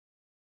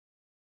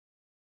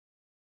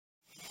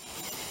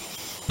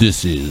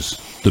This is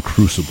The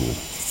Crucible,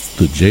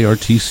 the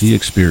JRTC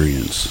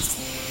experience.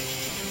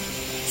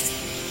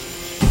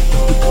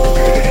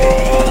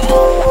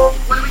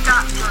 What do we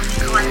got?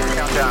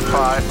 Countdown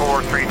 5,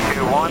 4, 3, 2,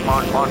 1,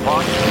 launch. AV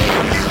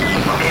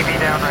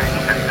downrange.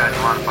 That's good.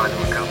 Modified.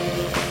 Let's go.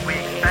 We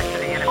expect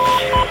the enemy.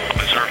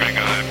 Observing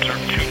 2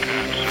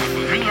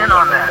 pads. Be in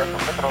on that.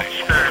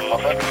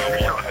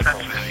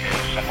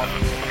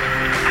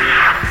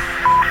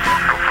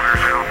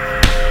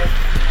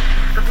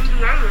 The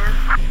BDA is.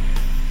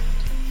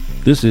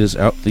 This is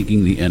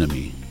Outthinking the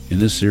Enemy. In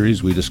this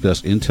series, we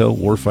discuss intel,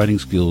 warfighting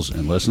skills,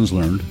 and lessons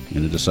learned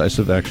in a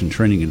decisive action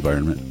training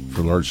environment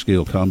for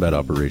large-scale combat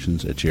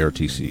operations at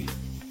JRTC.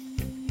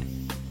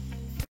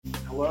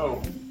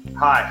 Hello.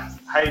 Hi.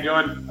 How you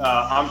doing?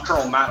 I'm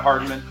Colonel Matt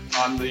Hardman.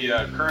 I'm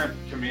the current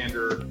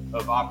commander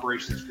of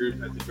Operations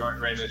Group at the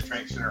Joint Readiness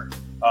Training Center.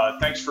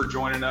 Thanks for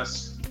joining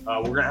us.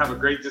 We're going to have a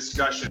great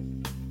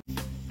discussion.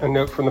 A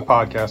note from the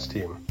podcast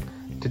team.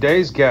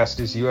 Today's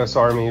guest is U.S.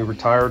 Army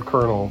retired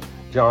Colonel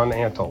John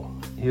Antal.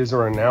 He is a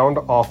renowned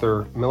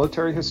author,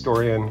 military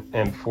historian,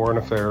 and foreign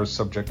affairs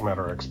subject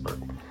matter expert.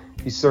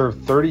 He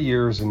served 30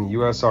 years in the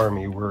U.S.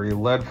 Army, where he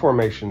led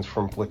formations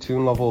from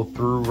platoon level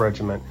through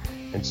regiment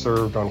and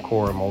served on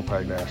Corps and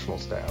multinational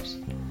staffs.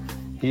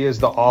 He is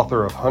the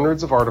author of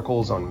hundreds of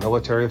articles on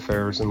military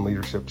affairs and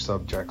leadership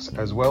subjects,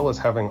 as well as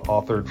having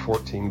authored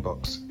 14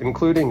 books,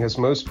 including his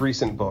most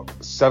recent book,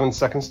 7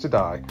 Seconds to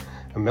Die,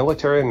 a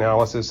military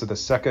analysis of the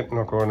Second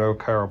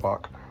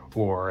Nagorno-Karabakh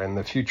War and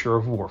the future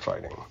of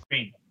warfighting.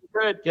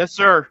 Good. Yes,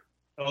 sir.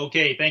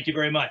 Okay, thank you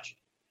very much.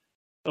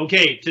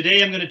 Okay,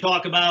 today I'm going to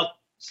talk about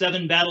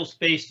 7 battle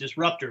space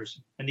disruptors,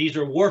 and these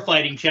are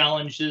warfighting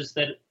challenges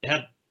that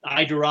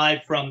I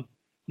derived from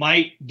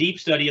my deep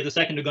study of the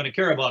Second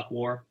Nagorno-Karabakh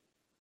War,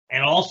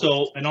 and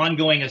also an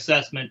ongoing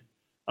assessment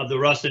of the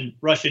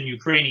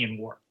Russian-Ukrainian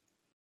War.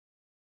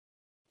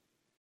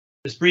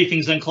 This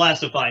briefing's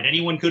unclassified.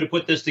 Anyone could have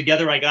put this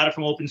together. I got it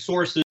from open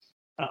sources.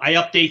 I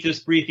update this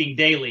briefing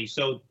daily,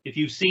 so if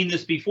you've seen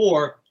this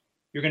before,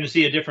 you're going to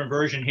see a different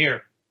version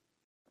here.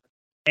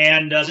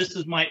 And this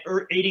is my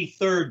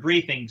 83rd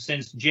briefing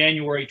since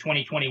January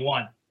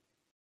 2021.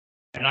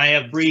 And I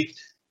have briefed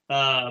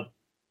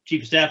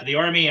Chief of Staff of the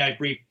Army. I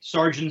briefed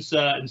sergeants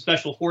in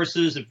Special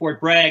Forces at Fort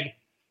Bragg.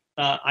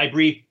 I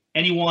brief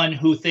anyone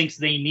who thinks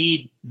they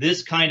need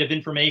this kind of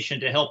information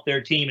to help their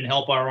team and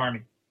help our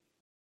Army.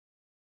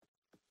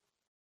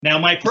 Now,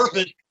 my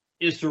purpose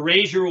is to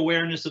raise your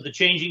awareness of the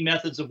changing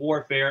methods of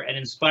warfare and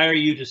inspire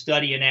you to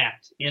study and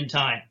act in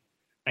time.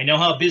 I know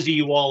how busy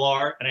you all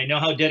are, and I know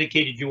how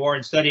dedicated you are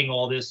in studying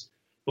all this,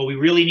 but we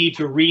really need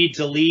to read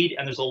to lead,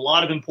 and there's a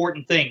lot of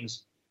important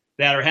things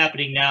that are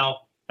happening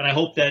now, and I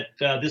hope that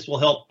this will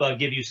help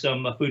give you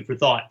some food for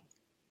thought.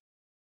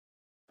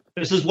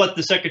 This is what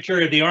the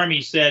Secretary of the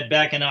Army said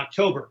back in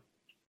October.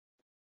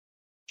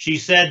 She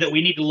said that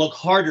we need to look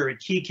harder at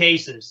key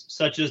cases,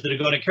 such as the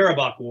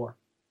Nagorno-Karabakh War,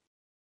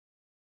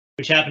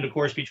 which happened, of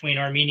course, between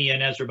Armenia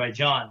and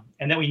Azerbaijan,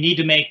 and that we need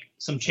to make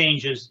some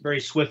changes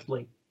very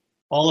swiftly.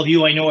 All of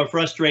you I know are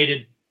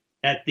frustrated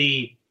at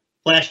the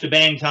flash to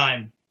bang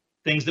time,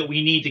 things that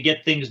we need to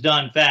get things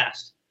done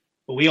fast.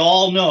 But we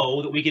all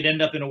know that we could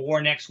end up in a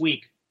war next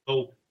week.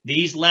 So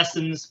these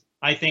lessons,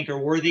 I think, are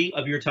worthy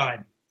of your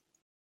time.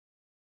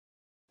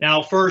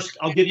 Now, first,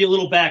 I'll give you a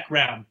little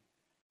background.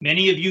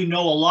 Many of you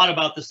know a lot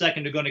about the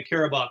Second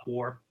Nagorno-Karabakh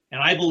War,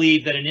 and I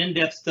believe that an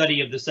in-depth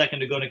study of the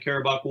Second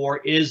Nagorno-Karabakh War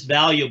is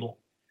valuable.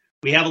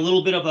 We have a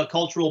little bit of a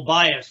cultural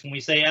bias when we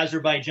say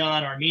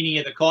Azerbaijan,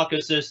 Armenia, the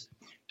Caucasus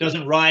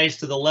doesn't rise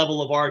to the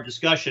level of our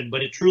discussion,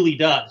 but it truly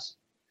does.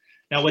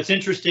 Now, what's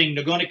interesting,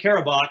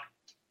 Nagorno-Karabakh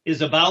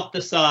is about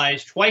the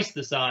size, twice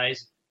the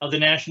size of the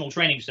National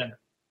Training Center.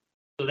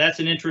 So that's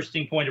an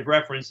interesting point of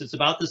reference. It's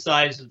about the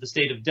size of the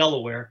state of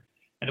Delaware.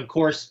 And of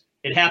course,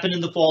 it happened in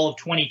the fall of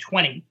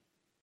 2020,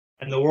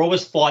 and the war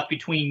was fought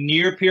between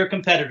near-peer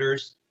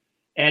competitors,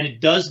 and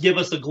it does give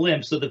us a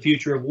glimpse of the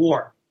future of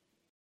war.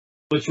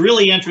 What's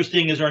really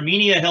interesting is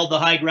Armenia held the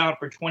high ground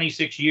for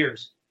 26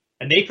 years.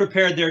 And they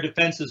prepared their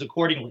defenses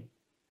accordingly.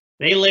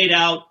 They laid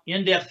out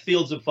in-depth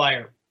fields of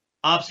fire,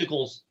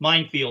 obstacles,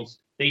 minefields.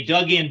 They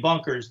dug in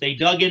bunkers. They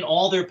dug in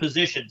all their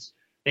positions.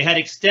 They had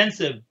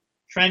extensive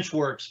trench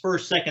works,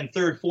 first, second,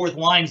 third, fourth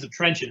lines of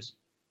trenches.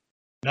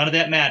 None of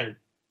that mattered.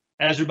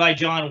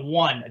 Azerbaijan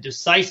won a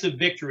decisive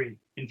victory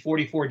in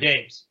 44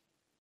 days.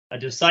 A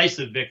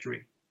decisive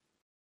victory.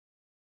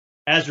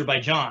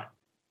 Azerbaijan.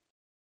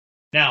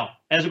 Now,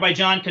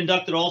 Azerbaijan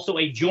conducted also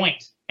a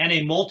joint and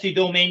a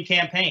multi-domain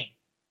campaign,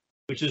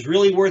 which is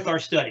really worth our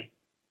study.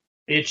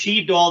 They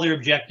achieved all their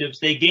objectives.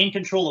 They gained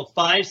control of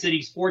 5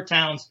 cities, 4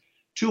 towns,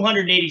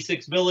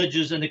 286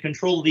 villages, and the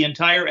control of the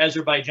entire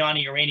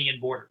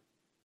Azerbaijani-Iranian border.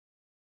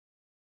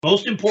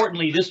 Most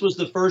importantly, this was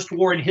the first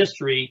war in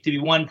history to be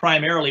won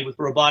primarily with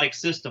robotic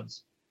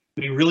systems.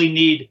 We really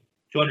need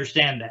to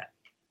understand that.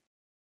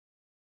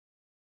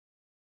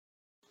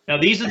 Now,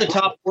 these are the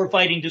top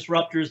warfighting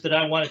disruptors that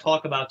I want to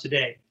talk about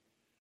today.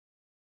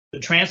 The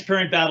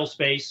transparent battle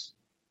space,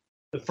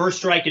 the first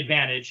strike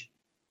advantage,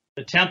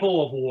 the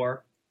tempo of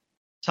war,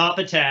 top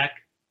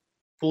attack,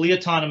 fully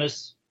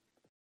autonomous,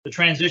 the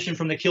transition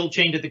from the kill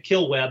chain to the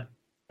kill web,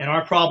 and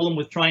our problem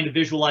with trying to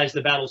visualize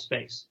the battle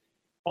space.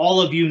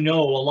 All of you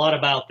know a lot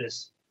about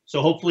this.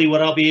 So hopefully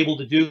what I'll be able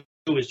to do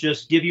is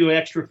just give you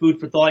extra food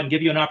for thought and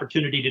give you an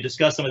opportunity to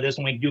discuss some of this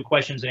when we do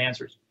questions and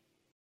answers.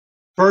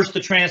 First, the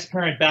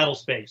transparent battle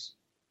space.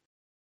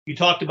 You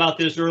talked about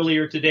this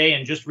earlier today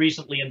and just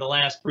recently in the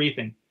last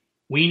briefing.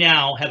 We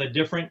now have a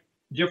different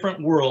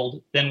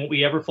world than what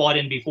we ever fought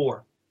in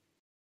before.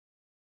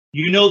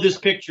 You know this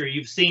picture,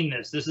 you've seen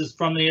this. This is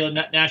from the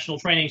National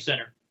Training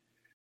Center.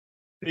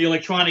 The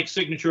electronic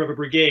signature of a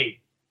brigade.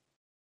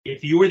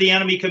 If you were the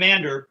enemy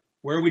commander,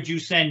 where would you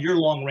send your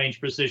long-range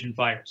precision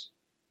fires?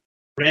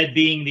 Red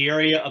being the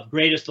area of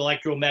greatest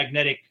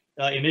electromagnetic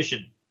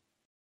emission.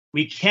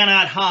 We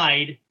cannot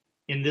hide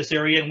in this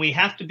area, and we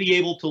have to be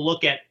able to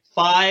look at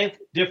 5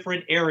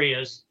 different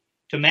areas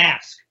to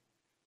mask.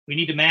 We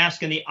need to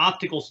mask in the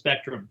optical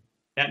spectrum.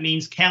 That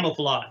means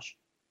camouflage.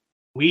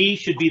 We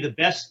should be the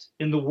best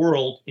in the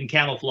world in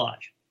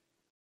camouflage.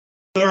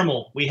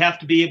 Thermal, we have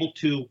to be able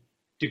to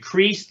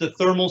decrease the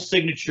thermal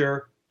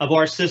signature of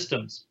our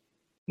systems.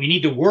 We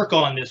need to work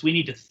on this. We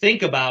need to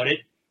think about it.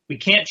 We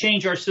can't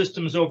change our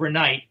systems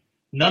overnight.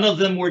 None of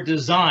them were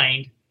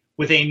designed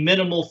with a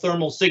minimal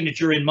thermal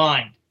signature in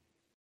mind.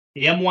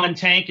 The M1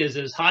 tank is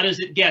as hot as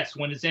it gets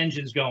when its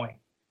engine's going,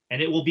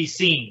 and it will be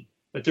seen.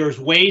 But there's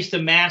ways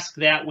to mask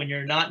that when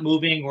you're not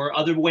moving, or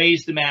other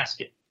ways to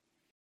mask it.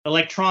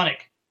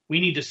 Electronic, we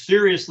need to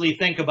seriously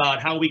think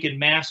about how we can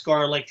mask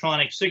our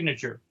electronic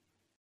signature.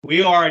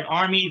 We are an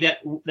army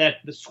that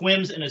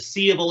swims in a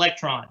sea of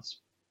electrons.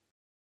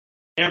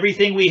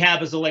 Everything we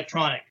have is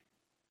electronic.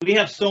 We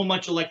have so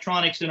much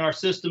electronics in our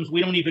systems,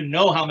 we don't even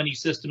know how many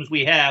systems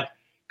we have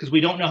because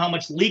we don't know how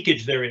much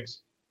leakage there is.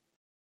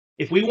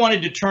 If we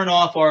wanted to turn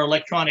off our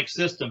electronic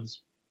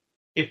systems,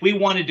 if we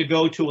wanted to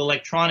go to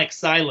electronic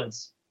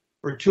silence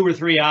for 2 or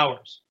 3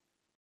 hours,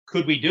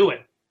 could we do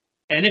it?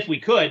 And if we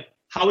could,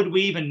 how would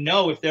we even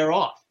know if they're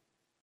off?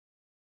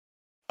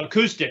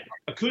 Acoustic.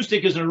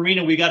 Acoustic is an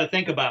arena we got to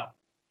think about.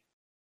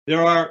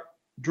 There are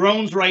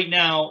drones right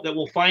now that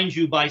will find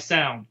you by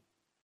sound.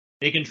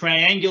 They can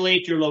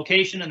triangulate your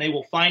location and they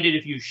will find it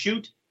if you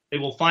shoot. They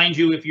will find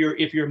you if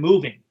you're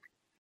moving.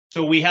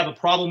 So we have a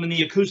problem in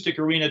the acoustic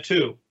arena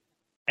too.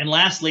 And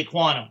lastly,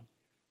 quantum.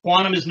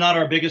 Quantum is not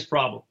our biggest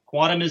problem.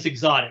 Quantum is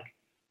exotic,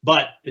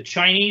 but the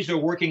Chinese are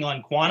working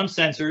on quantum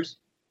sensors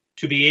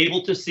to be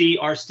able to see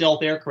our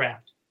stealth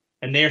aircraft.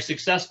 And they are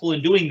successful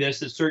in doing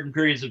this at certain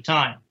periods of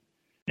time.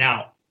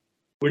 Now,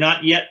 we're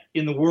not yet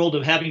in the world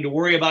of having to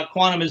worry about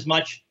quantum as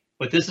much,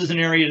 but this is an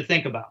area to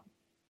think about.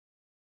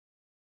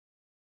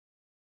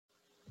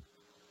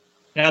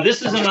 Now,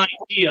 this is an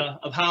idea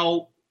of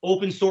how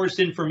open source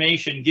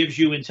information gives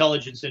you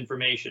intelligence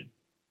information.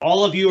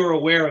 All of you are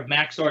aware of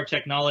Maxar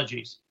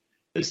Technologies.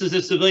 This is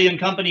a civilian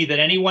company that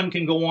anyone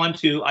can go on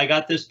to. I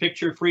got this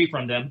picture free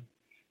from them,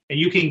 and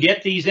you can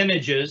get these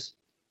images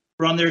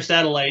from their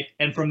satellite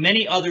and from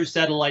many other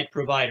satellite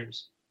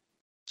providers.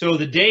 So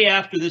the day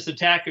after this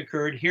attack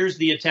occurred, here's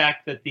the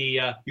attack that the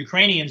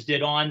Ukrainians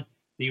did on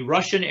the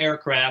Russian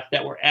aircraft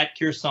that were at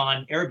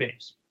Kherson Air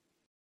Base.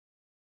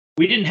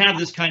 We didn't have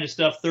this kind of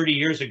stuff 30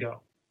 years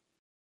ago.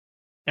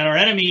 And our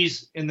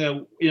enemies in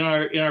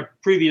our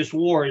previous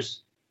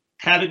wars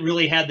haven't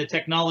really had the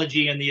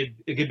technology and the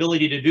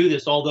ability to do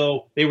this,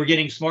 although they were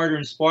getting smarter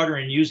and smarter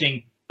and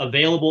using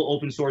available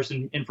open source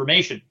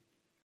information.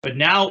 But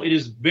now it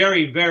is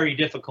very, very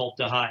difficult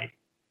to hide.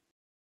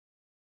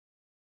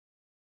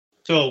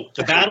 So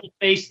the battle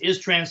space is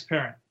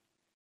transparent.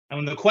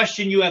 And the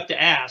question you have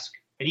to ask,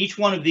 and each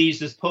one of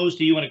these is posed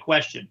to you in a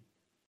question,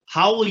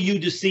 how will you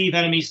deceive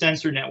enemy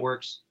sensor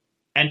networks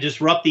and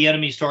disrupt the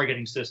enemy's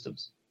targeting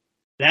systems?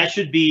 That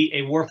should be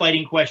a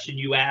warfighting question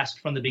you ask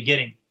from the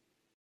beginning.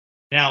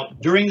 Now,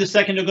 during the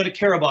Second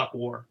Nagorno-Karabakh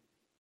War,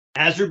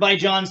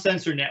 Azerbaijan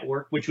Sensor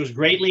Network, which was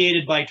greatly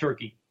aided by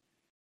Turkey,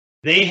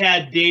 they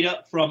had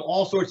data from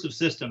all sorts of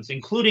systems,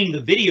 including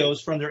the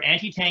videos from their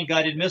anti-tank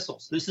guided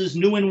missiles. This is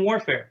new in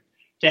warfare,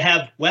 to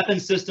have weapon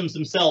systems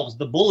themselves,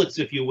 the bullets,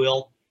 if you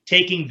will,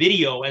 taking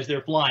video as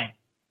they're flying.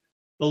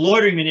 The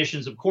loitering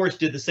munitions, of course,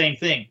 did the same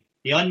thing.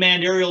 The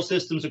unmanned aerial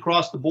systems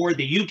across the board,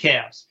 the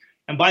UCAVs.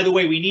 And by the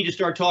way, we need to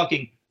start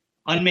talking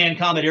unmanned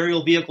combat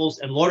aerial vehicles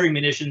and loitering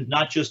munitions,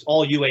 not just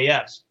all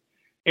UAS.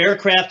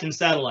 Aircraft and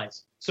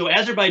satellites. So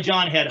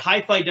Azerbaijan had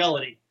high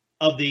fidelity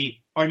of the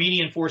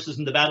Armenian forces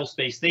in the battle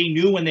space. They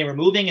knew when they were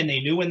moving and they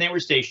knew when they were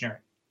stationary.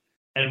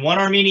 And one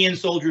Armenian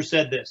soldier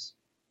said this: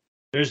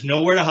 there's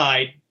nowhere to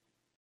hide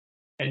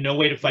and no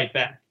way to fight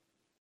back.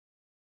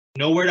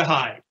 Nowhere to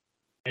hide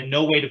and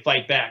no way to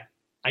fight back.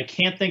 I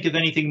can't think of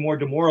anything more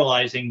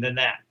demoralizing than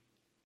that.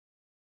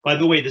 By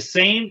the way, the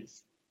same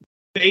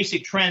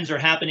basic trends are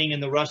happening in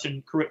the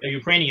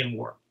Russian-Ukrainian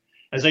war.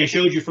 As I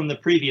showed you from the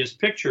previous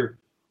picture,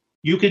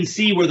 you can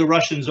see where the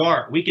Russians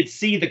are. We could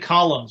see the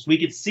columns. We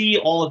could see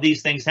all of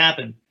these things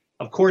happen.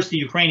 Of course, the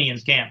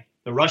Ukrainians can.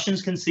 The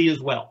Russians can see as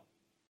well.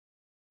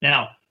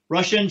 Now,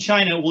 Russia and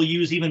China will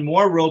use even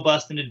more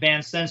robust and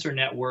advanced sensor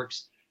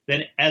networks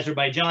than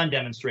Azerbaijan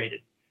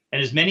demonstrated.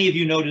 And as many of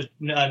you noticed,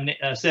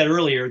 said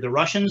earlier, the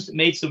Russians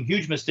made some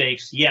huge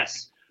mistakes,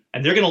 yes,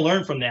 and they're going to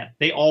learn from that.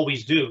 They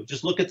always do.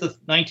 Just look at the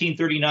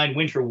 1939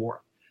 Winter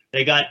War.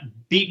 They got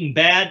beaten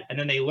bad, and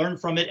then they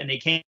learned from it, and they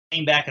came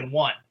back and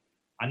won.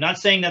 I'm not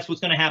saying that's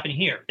what's going to happen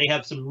here. They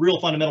have some real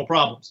fundamental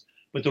problems,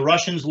 but the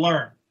Russians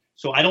learn.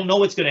 So I don't know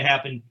what's going to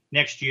happen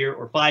next year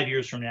or 5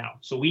 years from now.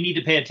 So we need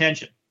to pay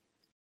attention.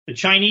 The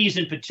Chinese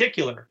in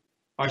particular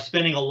are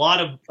spending a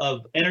lot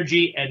of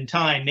energy and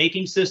time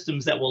making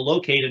systems that will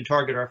locate and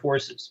target our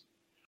forces.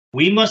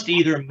 We must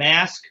either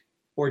mask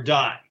or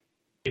die.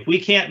 If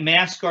we can't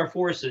mask our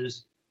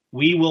forces,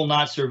 we will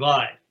not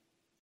survive.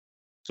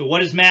 So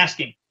what is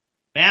masking?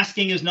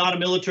 Masking is not a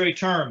military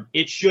term.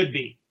 It should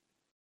be.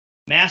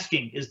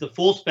 Masking is the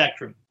full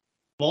spectrum,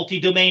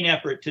 multi-domain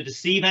effort to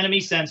deceive enemy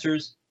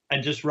sensors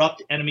and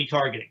disrupt enemy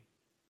targeting.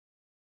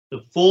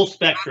 The full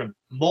spectrum,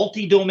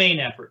 multi-domain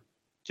effort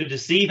to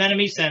deceive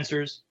enemy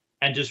sensors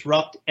and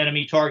disrupt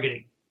enemy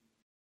targeting.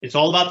 It's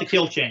all about the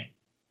kill chain.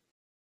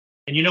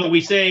 And you know,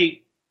 we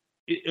say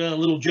a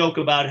little joke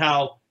about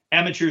how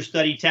amateurs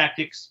study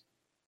tactics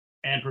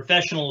and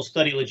professionals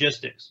study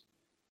logistics.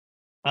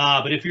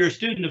 But if you're a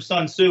student of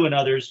Sun Tzu and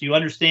others, you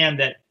understand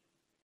that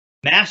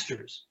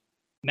masters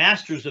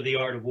of the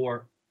art of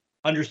war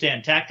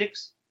understand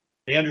tactics,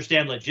 they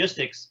understand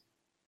logistics,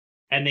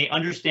 and they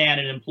understand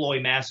and employ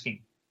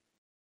masking.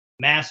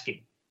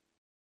 Masking.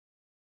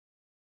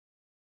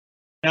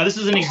 Now, this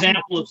is an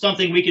example of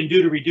something we can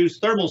do to reduce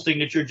thermal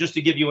signature, just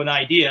to give you an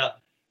idea.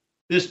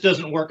 This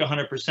doesn't work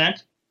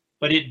 100%,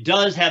 but it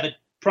does have a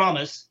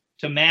promise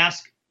to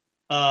mask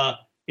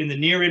in the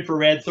near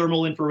infrared,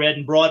 thermal infrared,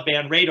 and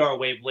broadband radar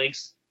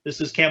wavelengths.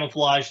 This is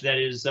camouflage that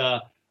is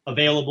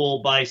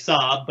available by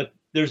Saab, but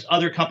there's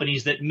other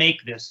companies that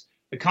make this.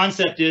 The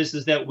concept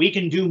is that we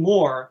can do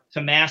more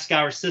to mask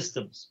our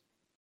systems.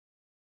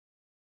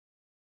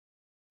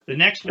 The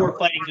next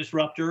warfighting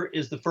disruptor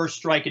is the first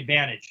strike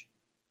advantage.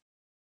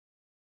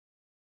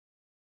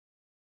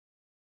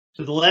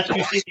 To the left,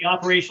 you see the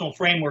operational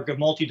framework of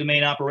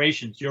multi-domain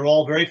operations. You're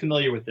all very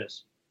familiar with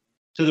this.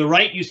 To the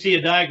right, you see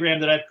a diagram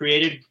that I've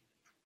created,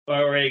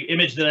 or an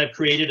image that I've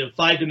created of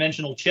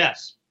 5-dimensional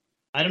chess.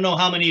 I don't know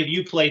how many of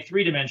you play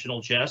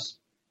 3-dimensional chess.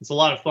 It's a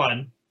lot of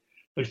fun,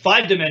 but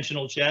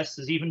 5-dimensional chess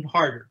is even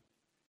harder.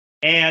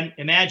 And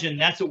imagine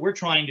that's what we're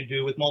trying to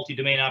do with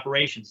multi-domain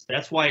operations.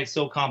 That's why it's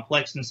so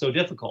complex and so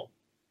difficult.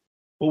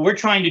 What we're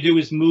trying to do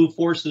is move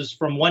forces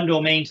from one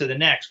domain to the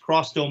next,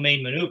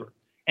 cross-domain maneuver.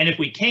 And if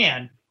we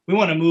can, we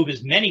want to move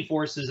as many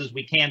forces as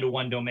we can to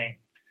one domain.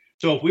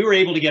 So if we were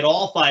able to get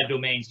all 5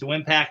 domains to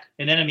impact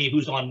an enemy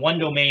who's on one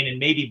domain and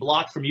maybe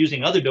blocked from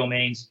using other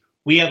domains,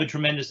 we have a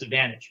tremendous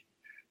advantage.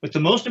 But the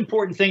most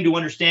important thing to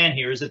understand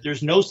here is that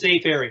there's no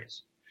safe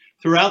areas.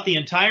 Throughout the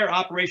entire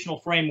operational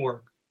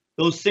framework,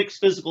 those 6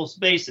 physical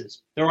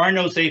spaces, there are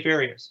no safe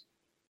areas.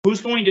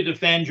 Who's going to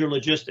defend your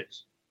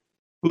logistics?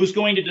 Who's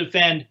going to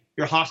defend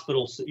your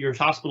hospital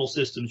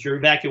systems, your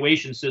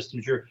evacuation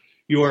systems,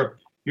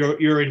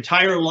 your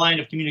entire line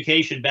of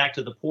communication back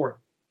to the port?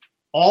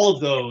 All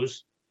of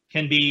those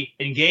can be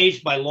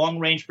engaged by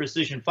long-range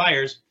precision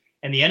fires,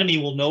 and the enemy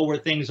will know where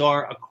things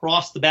are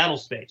across the battle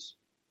space.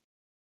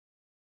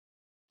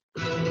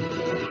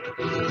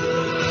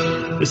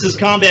 This is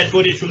combat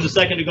footage from the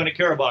Second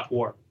Nagorno-Karabakh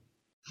War.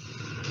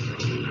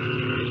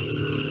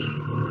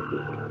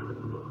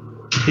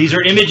 These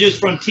are images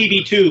from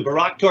TB2,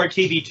 Bayraktar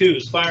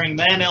TB2s, firing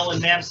MAM-L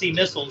and MAM-C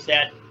missiles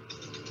at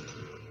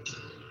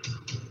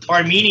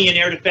Armenian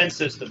air defense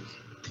systems.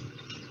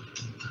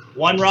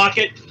 1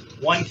 rocket,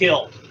 1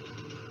 kill.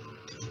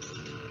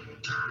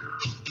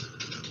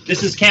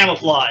 This is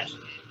camouflage,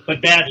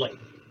 but badly.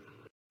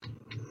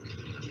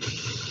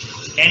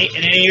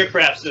 An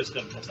aircraft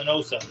system, that's an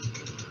OSA.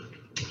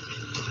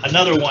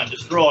 Another one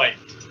destroyed.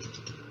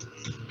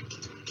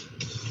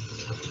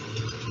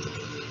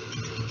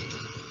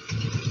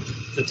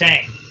 It's a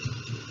tank.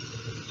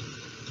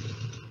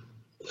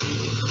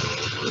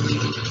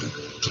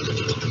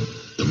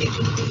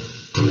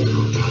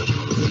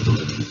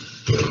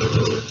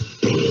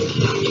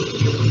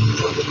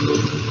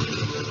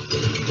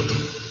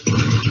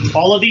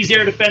 All of these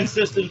air defense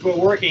systems were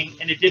working,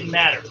 and it didn't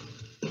matter.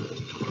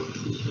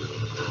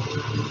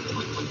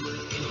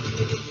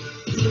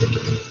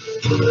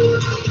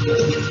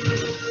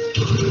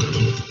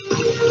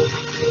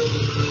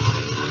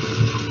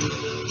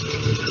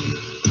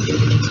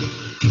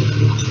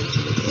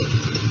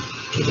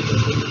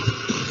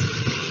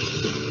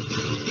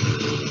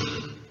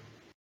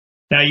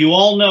 Now, you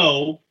all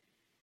know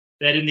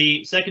that in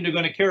the Second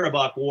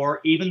Nagorno-Karabakh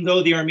War, even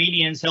though the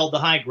Armenians held the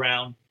high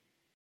ground,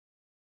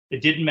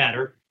 it didn't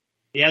matter.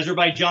 The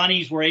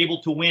Azerbaijanis were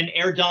able to win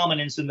air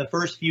dominance in the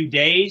first few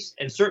days,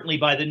 and certainly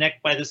by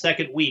the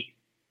second week.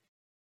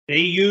 They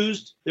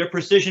used their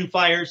precision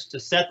fires to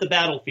set the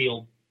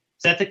battlefield,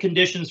 set the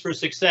conditions for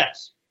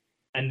success,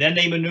 and then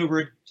they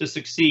maneuvered to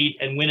succeed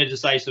and win a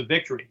decisive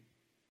victory.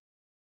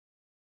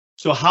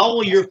 So how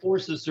will your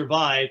forces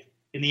survive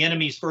in the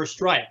enemy's first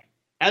strike?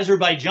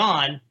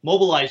 Azerbaijan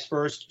mobilized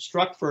first,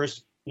 struck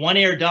first, won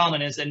air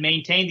dominance, and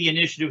maintained the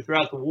initiative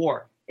throughout the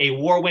war. a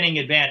war-winning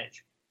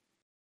advantage.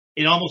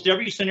 In almost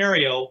every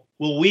scenario,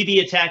 will we be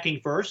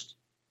attacking first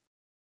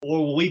or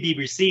will we be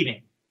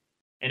receiving?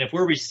 And if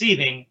we're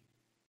receiving,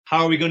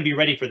 how are we going to be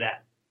ready for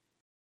that?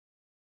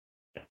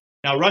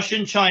 Now, Russia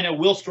and China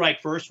will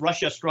strike first.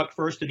 Russia struck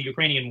first in the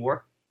Ukrainian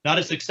war. Not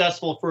a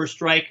successful first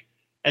strike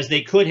as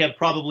they could have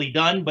probably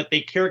done, but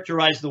they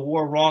characterized the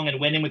war wrong and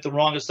went in with the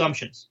wrong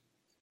assumptions.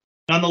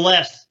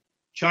 Nonetheless,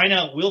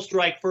 China will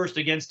strike first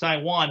against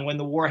Taiwan when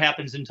the war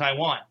happens in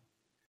Taiwan.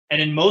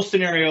 And in most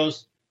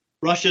scenarios,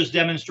 Russia's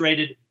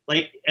demonstrated,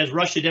 like as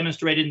Russia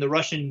demonstrated in the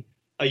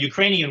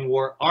Russian-Ukrainian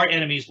war, our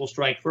enemies will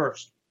strike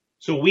first.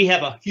 So we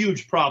have a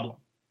huge problem.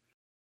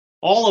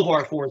 All of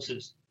our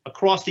forces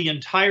across the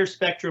entire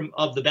spectrum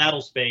of the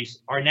battle space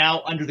are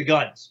now under the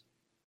guns.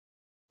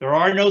 There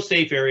are no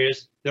safe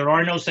areas. There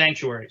are no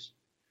sanctuaries.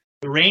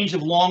 The range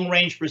of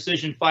long-range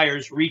precision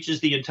fires reaches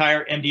the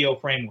entire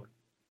MDO framework.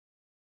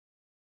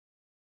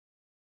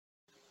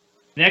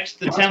 Next,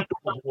 the tempo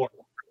of war.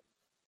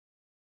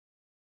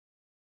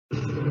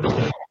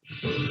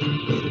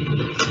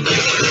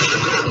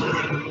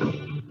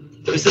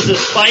 This is a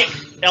Spike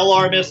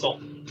LR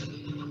missile.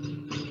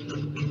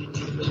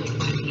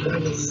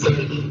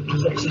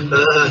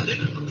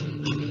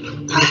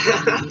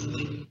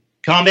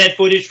 Combat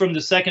footage from the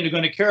Second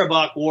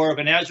Nagorno-Karabakh War of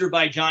an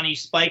Azerbaijani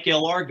Spike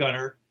LR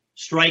gunner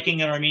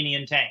striking an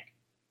Armenian tank.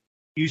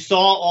 You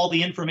saw all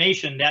the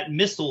information that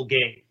missile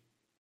gave.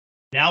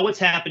 Now what's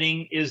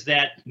happening is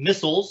that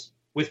missiles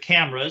with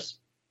cameras,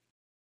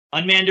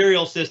 unmanned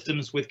aerial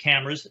systems with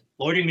cameras,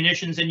 loitering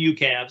munitions and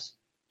UCAVs,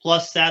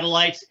 plus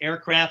satellites,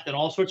 aircraft, and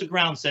all sorts of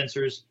ground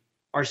sensors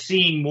are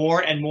seeing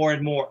more and more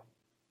and more.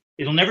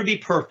 It'll never be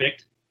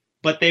perfect,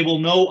 but they will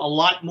know a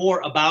lot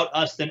more about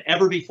us than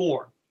ever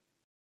before.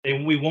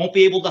 And we won't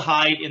be able to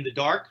hide in the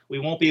dark, we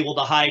won't be able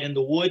to hide in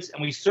the woods,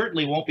 and we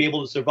certainly won't be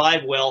able to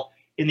survive well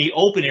in the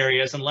open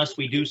areas unless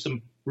we do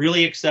some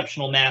really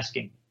exceptional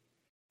masking.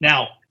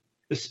 Now,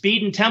 the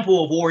speed and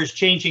tempo of war is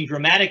changing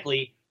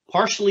dramatically,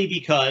 partially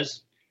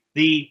because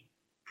the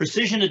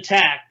precision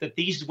attack that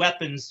these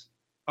weapons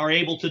are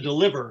able to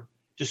deliver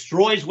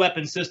destroys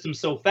weapon systems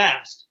so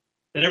fast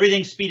that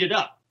everything's speeded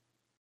up.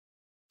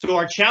 So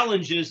our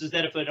challenge is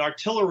that if an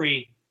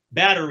artillery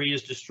battery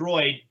is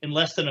destroyed in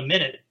less than a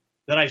minute,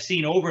 that I've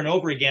seen over and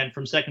over again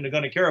from Second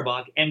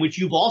Nagorno-Karabakh, and which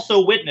you've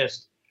also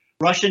witnessed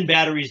Russian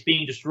batteries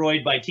being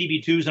destroyed by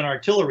TB2s and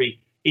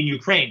artillery in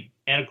Ukraine.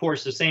 And of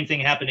course, the same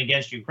thing happened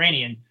against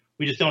Ukrainian.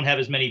 We just don't have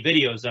as many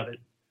videos of it.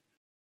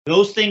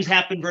 Those things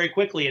happen very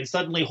quickly, and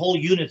suddenly whole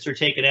units are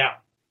taken out.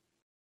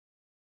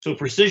 So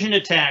precision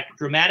attack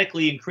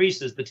dramatically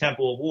increases the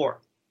tempo of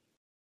war.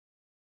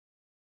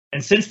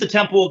 And since the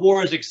tempo of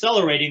war is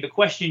accelerating, the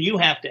question you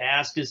have to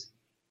ask is,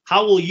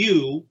 how will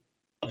you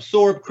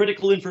absorb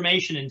critical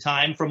information in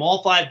time from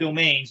all 5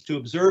 domains to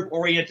observe,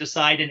 orient,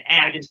 decide, and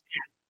act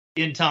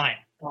in time?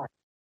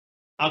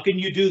 How can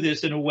you do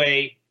this in a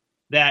way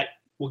that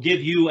will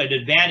give you an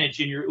advantage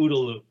in your OODA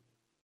loop?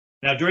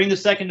 Now, during the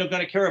Second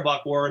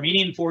Nagorno-Karabakh War,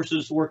 Armenian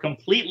forces were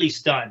completely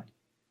stunned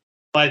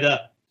by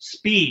the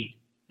speed,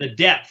 the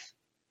depth,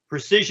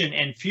 precision,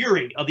 and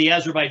fury of the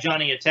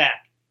Azerbaijani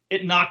attack.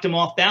 It knocked them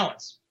off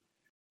balance.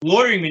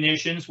 Loitering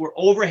munitions were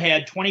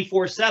overhead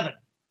 24/7,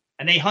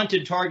 and they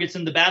hunted targets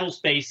in the battle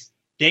space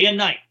day and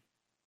night.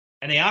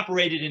 And they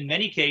operated in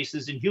many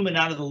cases in human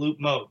out-of-the-loop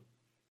mode.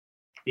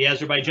 The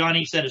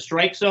Azerbaijanis set a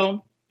strike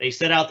zone. They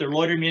set out their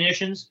loitering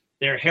munitions,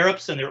 their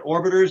Harrips and their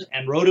orbiters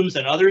and Rotoms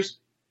and others.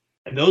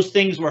 And those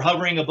things were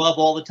hovering above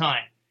all the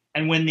time.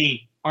 And when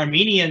the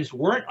Armenians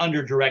weren't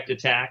under direct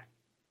attack,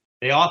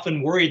 they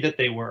often worried that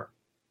they were.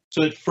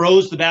 So it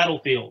froze the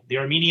battlefield. The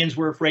Armenians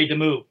were afraid to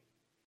move.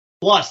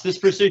 Plus, this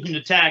precision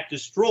attack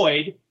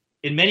destroyed,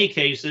 in many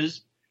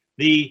cases,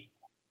 the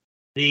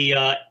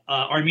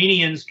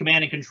Armenians'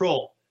 command and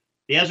control.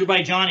 The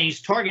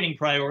Azerbaijanis' targeting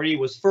priority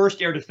was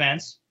first air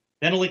defense,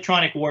 then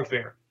electronic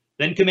warfare,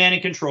 then command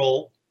and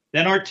control,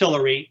 then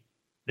artillery,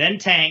 then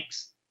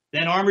tanks,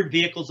 then armored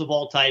vehicles of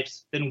all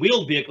types, then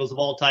wheeled vehicles of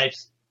all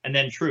types, and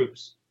then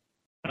troops.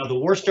 Now, the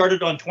war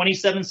started on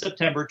 27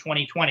 September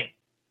 2020.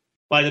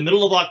 By the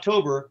middle of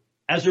October,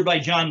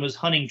 Azerbaijan was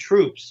hunting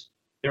troops.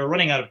 They were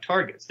running out of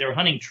targets. They were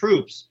hunting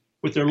troops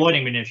with their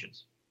loitering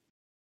munitions.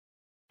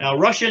 Now,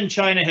 Russia and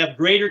China have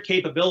greater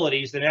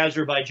capabilities than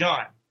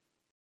Azerbaijan,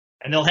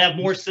 and they'll have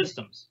more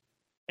systems,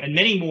 and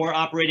many more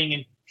operating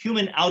in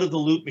human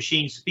out-of-the-loop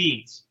machine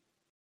speeds.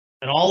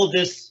 And all of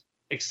this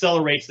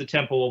accelerates the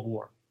tempo of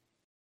war.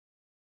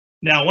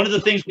 Now, one of the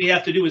things we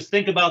have to do is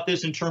think about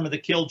this in terms of the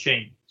kill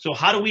chain. So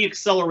how do we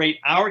accelerate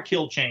our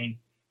kill chain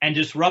and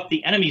disrupt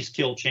the enemy's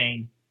kill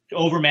chain to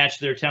overmatch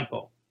their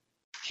tempo?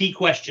 Key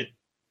question.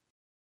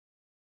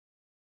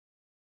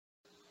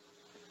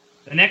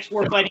 The next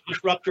warfighting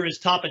disruptor is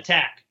top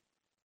attack.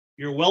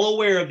 You're well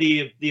aware of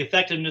the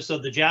effectiveness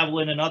of the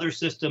Javelin and other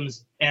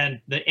systems and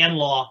the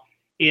NLAW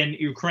in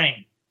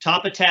Ukraine.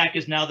 Top attack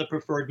is now the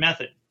preferred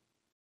method.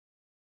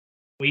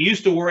 We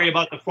used to worry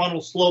about the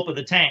frontal slope of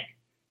the tank.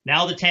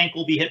 Now the tank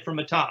will be hit from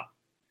the top.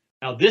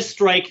 Now this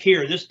strike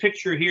here, this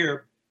picture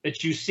here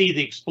that you see,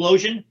 the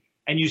explosion,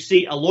 and you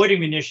see a loitering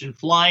munition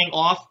flying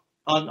off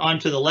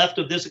onto the left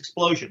of this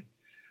explosion.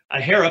 A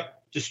Harop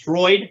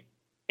destroyed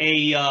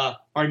a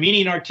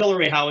Armenian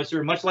artillery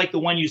howitzer, much like the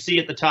one you see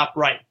at the top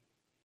right.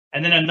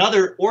 And then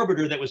another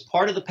orbiter that was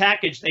part of the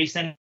package they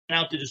sent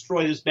out to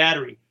destroy this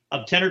battery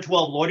of 10 or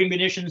 12 loitering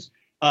munitions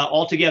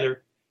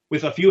altogether,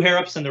 with a few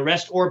Harops and the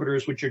rest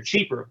orbiters, which are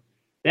cheaper.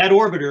 That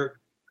orbiter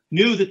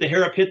knew that the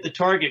Harop hit the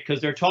target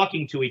because they're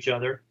talking to each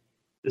other.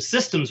 The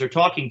systems are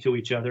talking to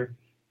each other,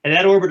 and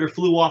that orbiter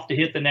flew off to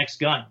hit the next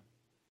gun.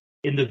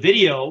 In the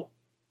video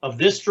of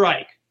this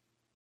strike,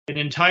 an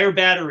entire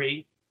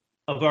battery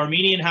of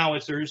Armenian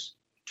howitzers,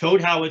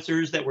 towed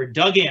howitzers that were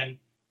dug in,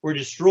 were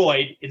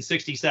destroyed in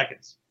 60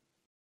 seconds.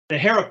 The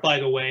Harop, by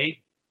the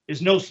way,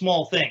 is no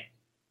small thing.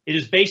 It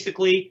is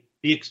basically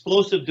the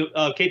explosive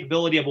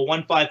capability of a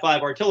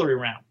 155 artillery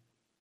round.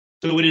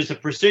 So it is a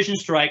precision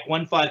strike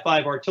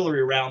 155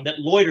 artillery round that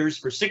loiters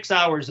for 6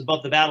 hours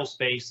above the battle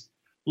space,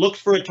 looks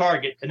for a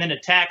target, and then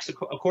attacks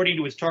according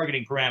to its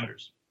targeting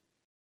parameters.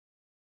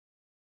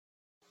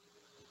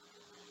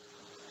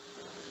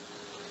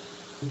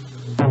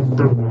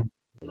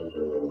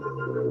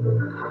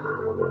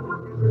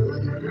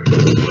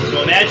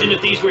 So imagine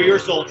if these were your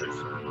soldiers.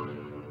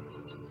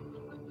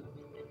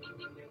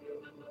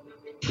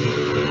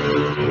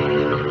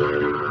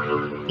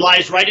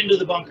 Flies right into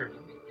the bunker.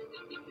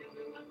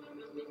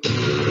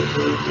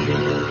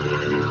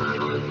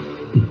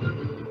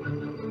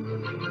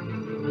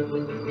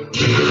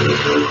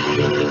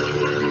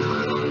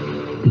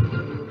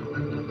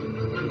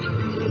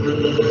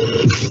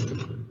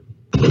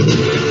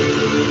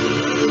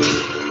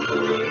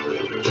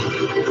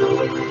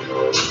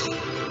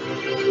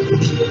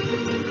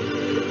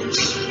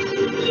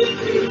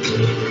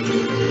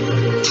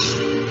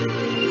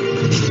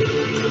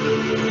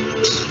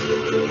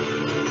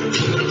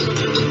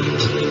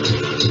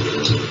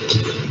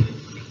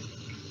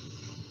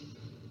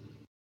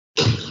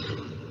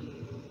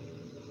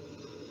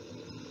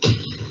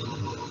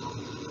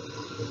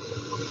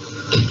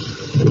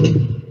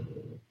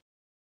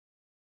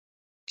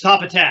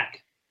 Top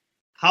attack.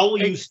 How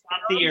will you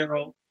stop the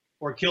arrow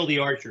or kill the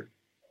archer?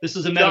 This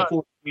is a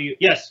metaphor.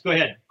 Yes, go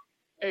ahead.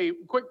 Hey,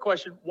 quick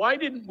question. Why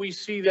didn't we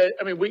see that?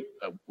 I mean,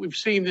 we've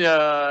seen, you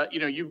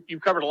know,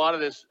 you've covered a lot of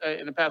this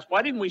in the past.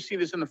 Why didn't we see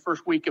this in the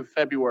first week of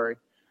February?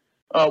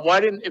 Why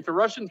didn't, if the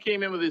Russians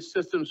came in with these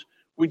systems,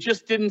 we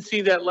just didn't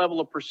see that level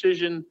of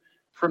precision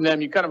from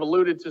them? You kind of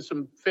alluded to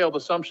some failed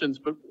assumptions,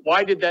 but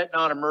why did that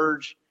not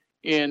emerge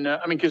in,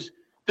 I mean, because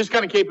this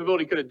kind of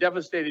capability could have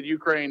devastated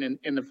Ukraine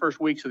in the first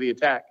weeks of the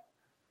attack.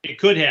 It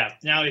could have.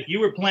 Now, if you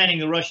were planning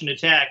the Russian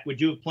attack,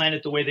 would you have planned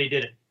it the way they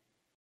did it?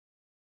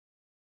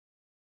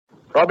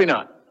 Probably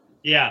not.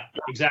 Yeah,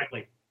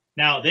 exactly.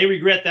 Now, they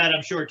regret that,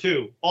 I'm sure,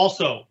 too.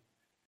 Also,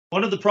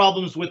 one of the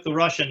problems with the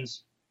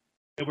Russians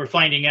that we're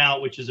finding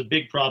out, which is a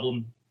big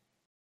problem,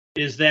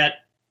 is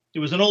that it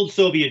was an old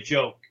Soviet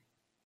joke.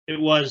 It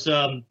was,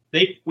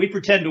 we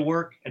pretend to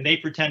work and they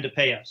pretend to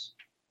pay us.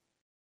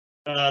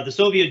 The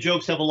Soviet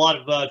jokes have a lot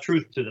of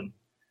truth to them.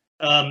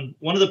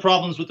 One of the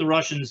problems with the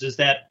Russians is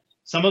that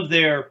some of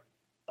their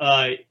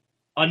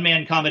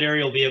unmanned combat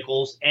aerial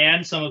vehicles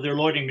and some of their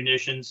loitering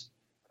munitions,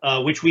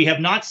 which we have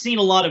not seen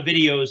a lot of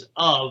videos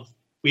of,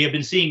 we have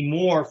been seeing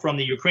more from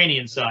the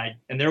Ukrainian side,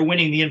 and they're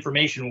winning the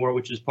information war,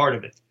 which is part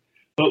of it.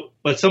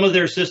 But some of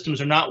their systems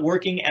are not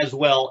working as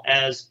well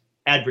as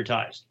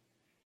advertised.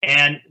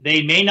 And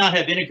they may not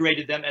have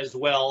integrated them as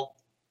well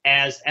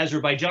as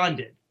Azerbaijan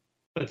did.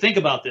 But think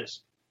about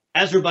this.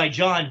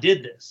 Azerbaijan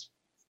did this.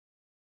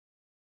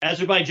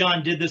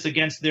 Azerbaijan did this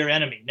against their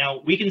enemy.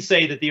 Now, we can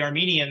say that the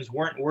Armenians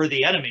weren't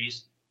worthy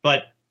enemies,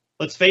 but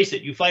let's face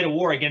it, you fight a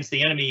war against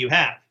the enemy you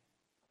have.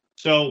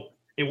 So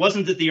it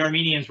wasn't that the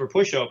Armenians were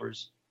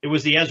pushovers. It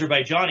was the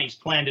Azerbaijanis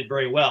planned it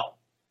very well.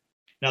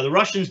 Now, the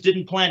Russians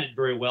didn't plan it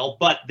very well,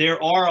 but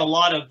there are a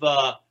lot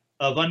of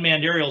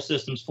unmanned aerial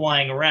systems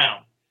flying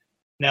around.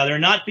 Now, they're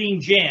not being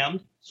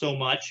jammed so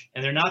much,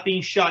 and they're not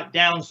being shot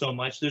down so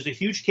much. There's a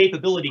huge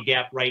capability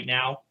gap right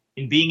now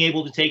in being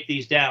able to take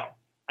these down.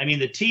 I mean,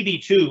 the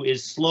TB2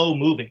 is slow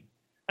moving.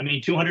 I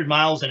mean, 200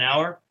 miles an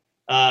hour,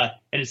 and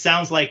it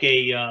sounds like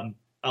a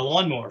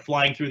lawnmower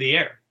flying through the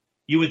air.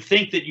 You would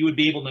think that you would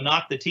be able to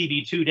knock the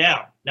TB2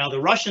 down. Now, the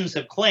Russians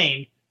have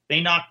claimed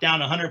they knocked down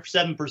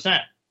 107%,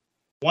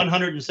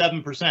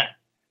 107%.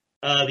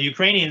 The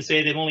Ukrainians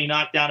say they've only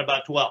knocked down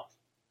about 12.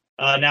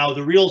 Now,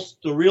 the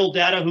real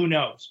data, who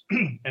knows?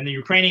 And the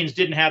Ukrainians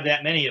didn't have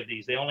that many of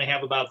these. They only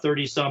have about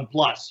 30-some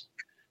plus.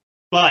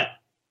 But,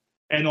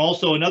 and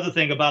also another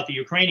thing about the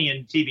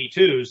Ukrainian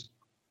TB2s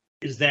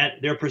is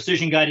that their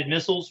precision-guided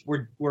missiles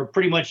were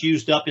pretty much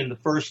used up in the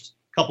first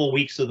couple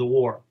weeks of the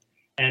war.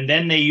 And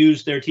then they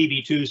used their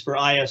TB2s for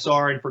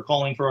ISR and for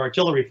calling for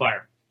artillery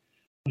fire.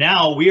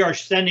 Now we are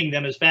sending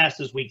them as fast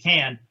as we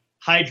can,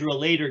 Hydra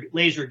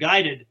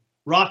laser-guided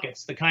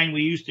rockets, the kind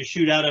we used to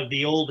shoot out of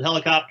the old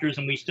helicopters,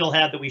 and we still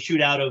have that we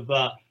shoot out of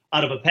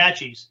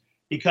Apaches,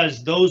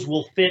 because those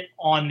will fit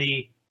on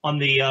the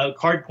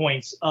hard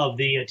points of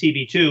the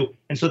TB2,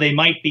 and so they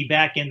might be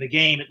back in the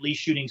game, at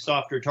least shooting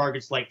softer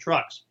targets like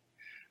trucks.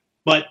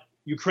 But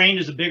Ukraine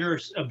is a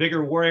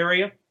bigger war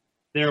area.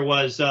 There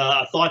was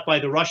a thought by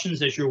the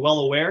Russians, as you're well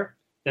aware,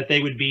 that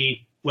they would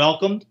be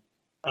welcomed.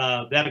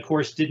 That, of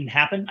course, didn't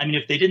happen. I mean,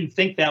 if they didn't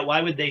think that,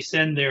 why would they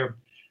send their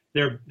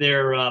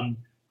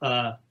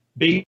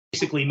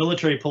basically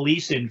military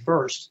police in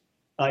first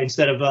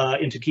instead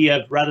of into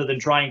Kiev, rather than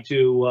trying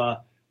to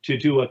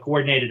do a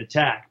coordinated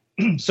attack?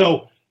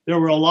 So there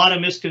were a lot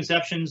of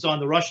misconceptions on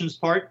the Russians'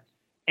 part,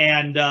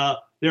 and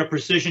their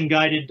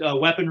precision-guided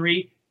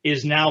weaponry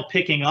is now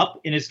picking up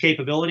in its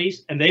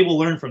capabilities, and they will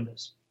learn from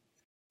this.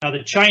 Now,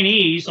 the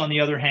Chinese, on the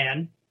other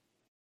hand,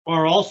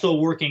 are also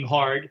working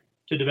hard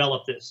to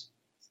develop this.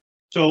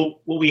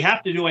 So what we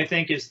have to do, I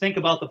think, is think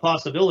about the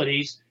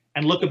possibilities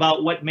and look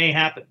about what may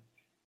happen.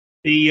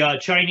 The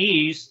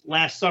Chinese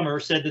last summer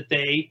said that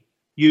they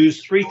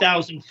used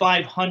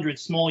 3,500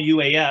 small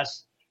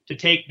UAS to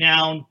take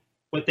down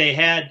what they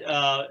had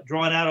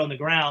drawn out on the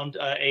ground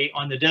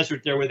on the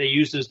desert there, where they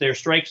used as their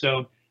strike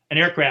zone, an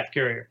aircraft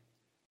carrier.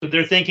 So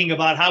they're thinking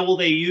about how will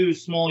they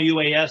use small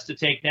UAS to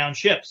take down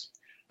ships.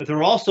 But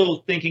they're also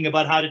thinking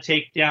about how to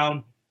take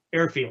down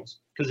airfields,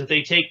 because if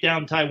they take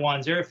down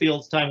Taiwan's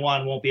airfields,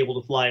 Taiwan won't be able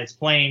to fly its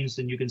planes,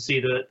 and you can see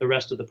the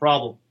rest of the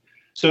problem.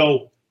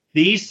 So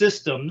these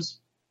systems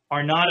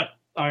are not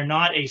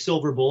a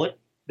silver bullet.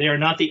 They are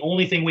not the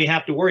only thing we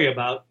have to worry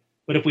about.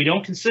 But if we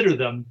don't consider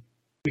them,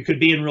 we could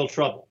be in real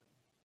trouble.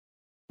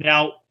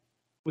 Now,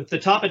 with the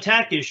top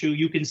attack issue,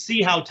 you can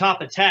see how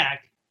top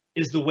attack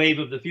is the wave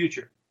of the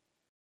future.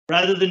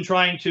 Rather than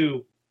trying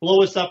to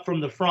blow us up from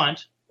the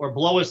front or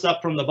blow us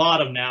up from the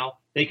bottom now,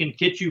 they can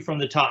hit you from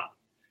the top.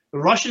 The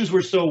Russians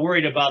were so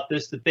worried about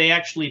this that they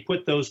actually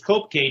put those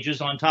cope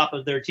cages on top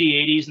of their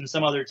T-80s and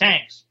some other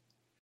tanks.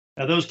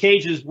 Now, those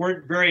cages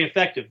weren't very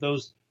effective.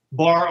 Those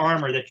bar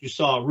armor that you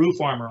saw,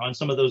 roof armor on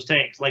some of those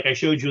tanks, like I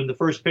showed you in the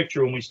first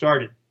picture when we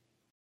started.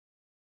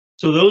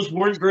 So those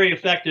weren't very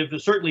effective,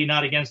 certainly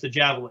not against the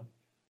Javelin,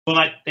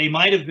 but they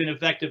might have been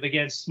effective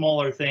against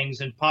smaller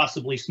things and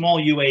possibly small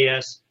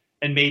UAS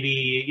and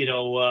maybe,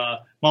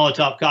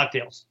 Molotov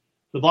cocktails.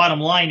 The bottom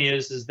line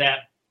is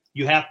that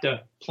you have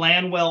to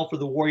plan well for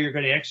the war you're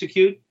going to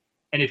execute.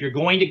 And if you're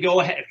going to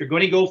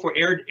go for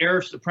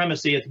air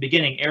supremacy at the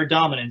beginning, air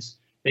dominance,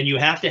 then you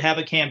have to have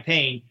a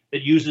campaign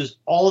that uses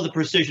all of the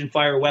precision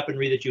fire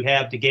weaponry that you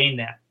have to gain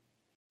that.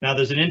 Now,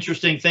 there's an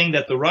interesting thing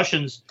that the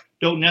Russians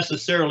don't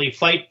necessarily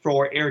fight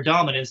for air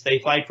dominance, they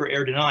fight for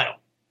air denial.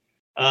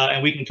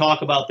 And we can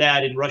talk about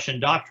that in Russian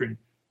doctrine.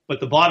 But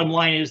the bottom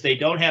line is they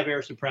don't have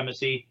air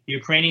supremacy. The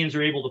Ukrainians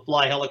are able to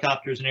fly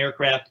helicopters and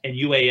aircraft and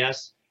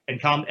UAS and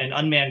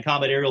unmanned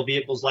combat aerial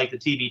vehicles like the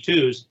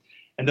TB2s.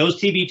 And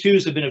those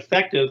TB2s have been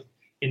effective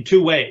in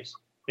two ways.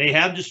 They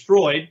have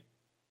destroyed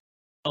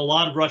a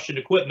lot of Russian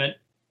equipment,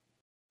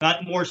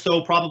 not more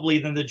so probably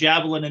than the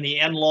Javelin and the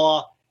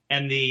Antal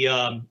and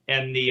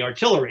the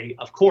artillery,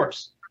 of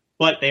course.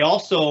 But they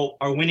also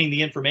are winning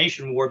the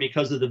information war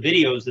because of the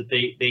videos that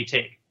they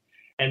take.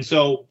 And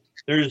so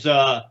there's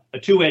a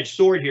two-edged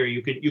sword here.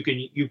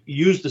 You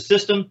use the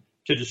system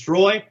to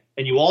destroy,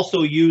 and you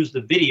also use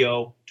the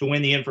video to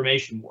win the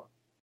information war.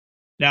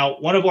 Now,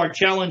 one of our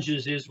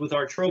challenges is with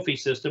our trophy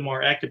system,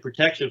 our active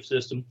protective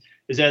system,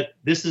 is that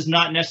this is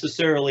not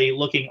necessarily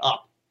looking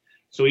up.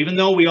 So even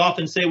though we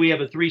often say we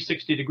have a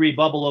 360-degree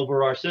bubble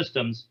over our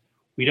systems,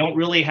 we don't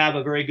really have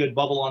a very good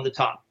bubble on the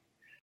top.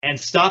 And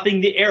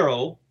stopping the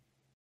arrow,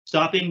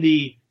 stopping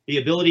the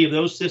ability of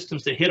those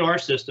systems to hit our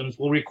systems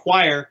will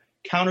require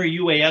counter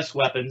UAS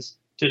weapons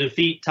to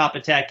defeat top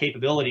attack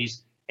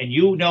capabilities. And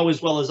you know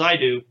as well as I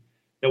do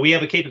that we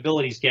have a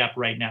capabilities gap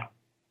right now.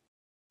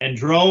 And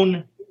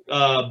drone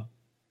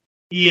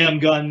EM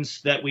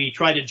guns that we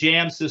try to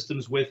jam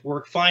systems with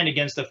work fine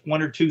against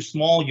one or two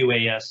small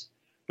UAS,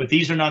 but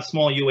these are not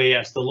small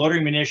UAS. The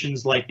loitering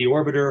munitions like the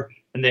Orbiter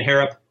and the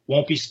Harop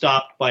won't be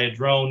stopped by a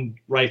drone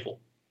rifle.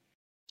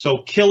 So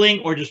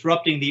killing or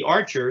disrupting the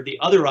Archer, the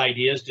other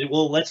idea is,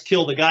 well, let's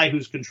kill the guy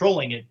who's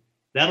controlling it.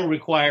 That'll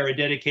require a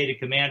dedicated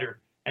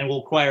commander and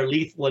will require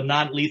lethal and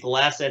non-lethal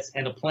assets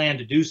and a plan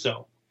to do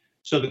so.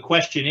 So the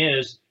question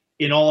is,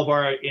 in all of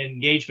our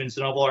engagements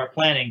and all of our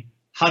planning,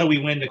 how do we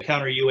win the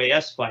counter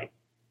UAS fight?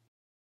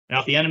 Now,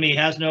 if the enemy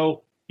has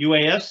no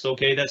UAS,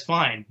 okay, that's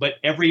fine. But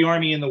every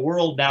army in the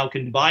world now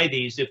can buy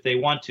these if they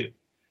want to.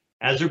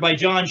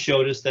 Azerbaijan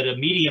showed us that a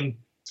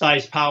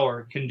medium-sized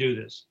power can do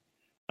this.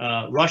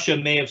 Russia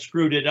may have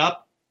screwed it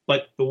up,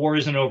 but the war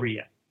isn't over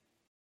yet.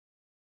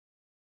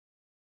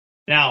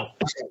 Now,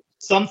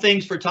 some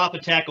things for top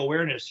attack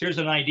awareness. Here's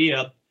an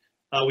idea.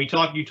 You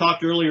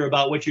talked earlier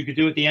about what you could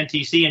do at the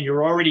NTC, and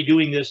you're already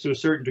doing this to a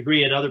certain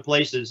degree at other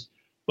places,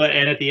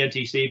 and at the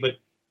NTC. But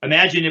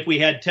imagine if we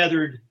had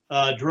tethered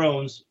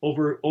drones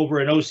over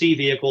an OC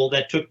vehicle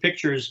that took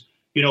pictures,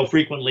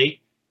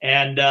 frequently,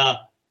 and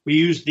we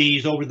used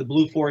these over the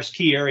Blue Force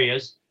key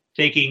areas,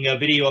 taking a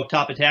video of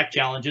top attack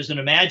challenges. And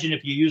imagine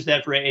if you use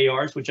that for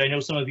ARs, which I know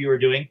some of you are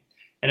doing.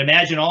 And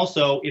imagine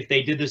also if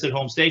they did this at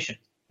home station.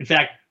 In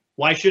fact,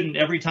 why shouldn't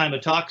every time a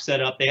talk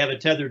set up, they have a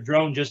tethered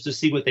drone just to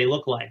see what they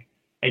look like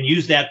and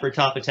use that for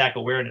top attack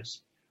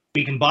awareness?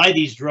 We can buy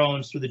these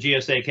drones through the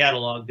GSA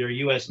catalog. They're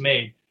US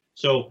made.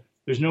 So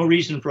there's no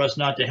reason for us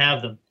not to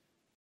have them.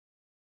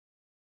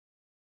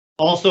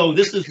 Also,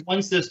 this is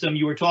one system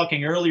you were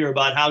talking earlier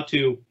about how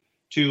to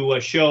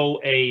show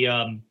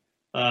a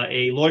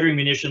loitering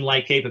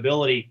munition-like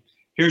capability.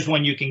 Here's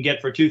one you can get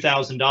for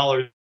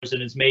 $2,000,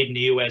 and it's made in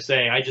the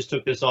USA. I just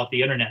took this off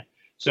the internet.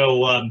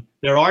 So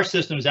there are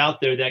systems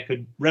out there that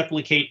could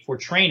replicate for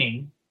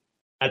training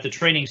at the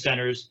training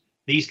centers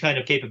these kind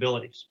of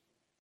capabilities.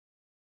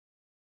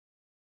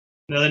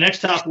 Now, the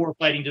next top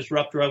warfighting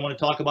disruptor I want to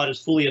talk about is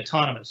fully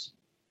autonomous.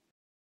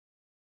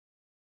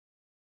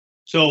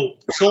 So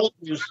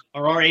soldiers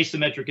are our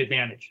asymmetric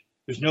advantage.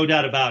 There's no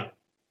doubt about it.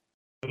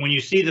 And when you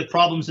see the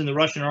problems in the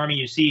Russian army,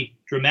 you see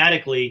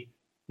dramatically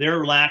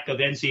their lack of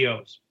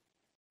NCOs.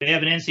 They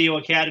have an NCO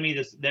academy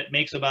that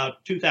makes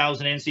about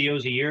 2,000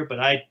 NCOs a year, but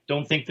I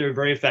don't think they're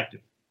very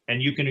effective.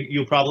 And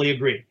you'll probably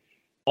agree.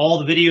 All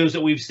the videos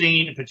that we've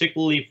seen,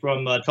 particularly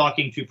from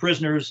talking to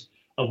prisoners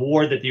of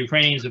war that the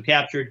Ukrainians have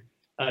captured,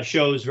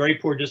 shows very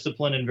poor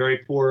discipline and very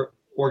poor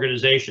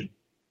organization.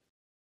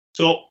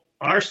 So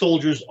our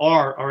soldiers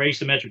are our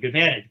asymmetric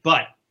advantage,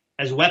 but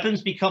as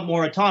weapons become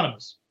more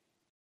autonomous,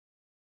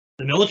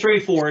 the military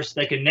force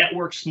that can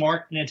network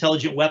smart and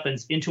intelligent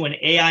weapons into an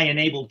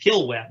AI-enabled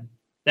kill web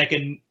that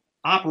can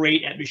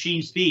operate at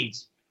machine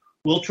speeds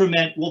will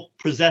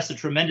possess a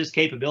tremendous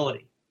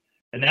capability,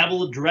 and that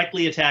will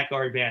directly attack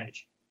our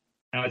advantage.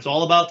 Now, it's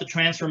all about the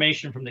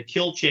transformation from the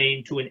kill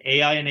chain to an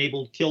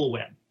AI-enabled kill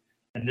web,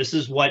 and this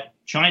is what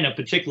China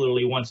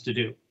particularly wants to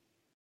do.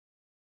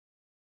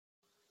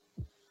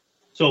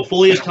 So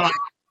fully autonomous,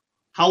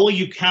 how will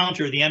you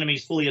counter the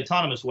enemy's fully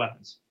autonomous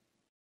weapons?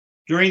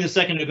 During the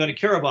Second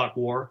Nagorno-Karabakh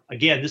War,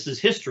 again, this is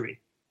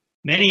history,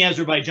 many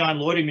Azerbaijan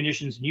loitering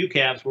munitions and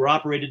UCAVs were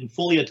operated in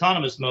fully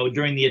autonomous mode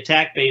during the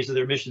attack phase of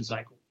their mission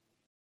cycle.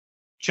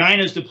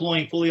 China is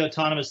deploying fully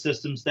autonomous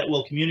systems that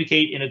will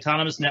communicate in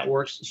autonomous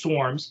networks,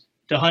 swarms,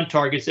 to hunt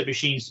targets at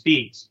machine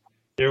speeds.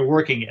 They're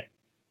working it.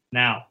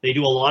 Now, they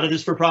do a lot of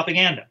this for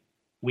propaganda.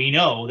 We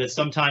know that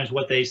sometimes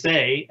what they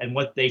say and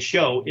what they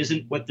show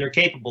isn't what they're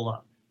capable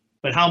of.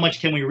 But how much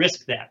can we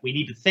risk that? We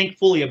need to think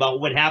fully about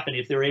what happened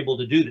if they're able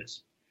to do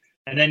this.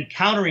 And then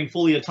countering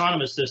fully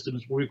autonomous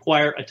systems will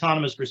require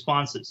autonomous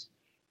responses.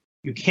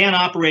 You can't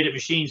operate at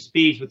machine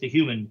speeds with a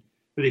human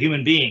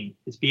being.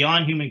 It's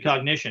beyond human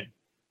cognition.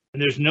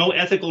 And there's no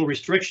ethical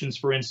restrictions,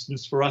 for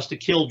instance, for us to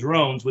kill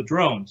drones with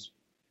drones.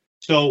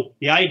 So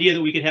the idea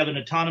that we could have an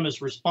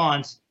autonomous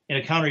response in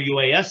a counter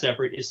UAS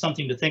effort is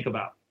something to think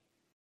about.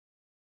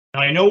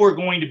 Now, I know we're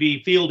going to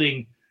be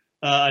fielding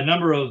a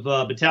number of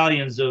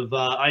battalions of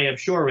IM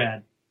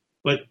SHORAD,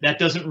 but that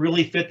doesn't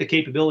really fit the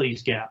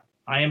capabilities gap.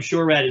 IM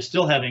SHORAD is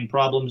still having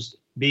problems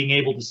being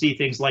able to see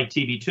things like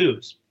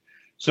TB2s.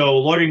 So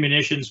loitering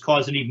munitions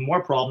cause an even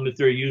more problem if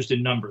they're used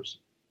in numbers.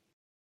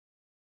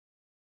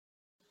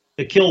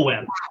 The kill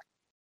web.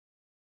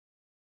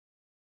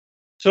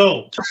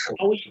 So,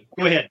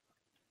 go ahead.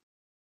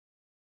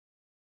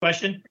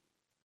 Question?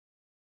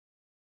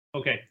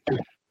 Okay.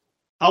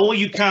 How will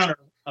you counter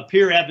a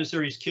peer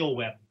adversary's kill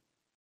web?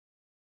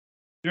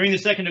 During the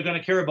Second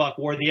Nagorno-Karabakh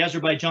War, the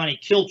Azerbaijani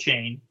kill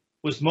chain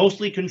was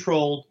mostly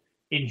controlled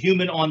in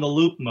human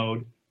on-the-loop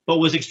mode, but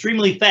was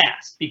extremely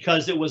fast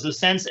because it was a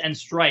sense and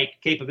strike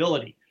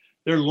capability.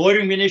 Their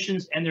loitering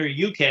munitions and their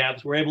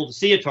UCAVs were able to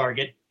see a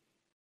target.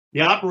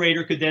 The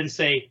operator could then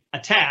say,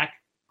 attack,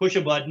 push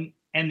a button,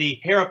 and the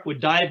Harp would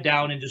dive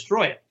down and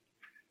destroy it.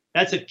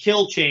 That's a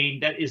kill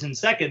chain that is in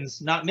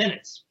seconds, not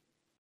minutes.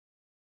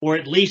 Or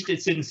at least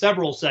it's in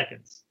several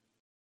seconds.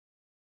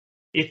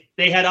 If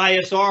they had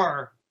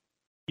ISR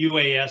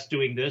UAS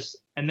doing this,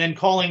 and then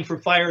calling for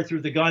fire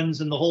through the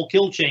guns and the whole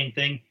kill chain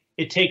thing,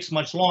 it takes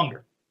much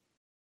longer.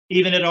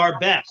 Even at our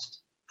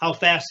best, how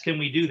fast can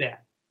we do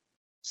that?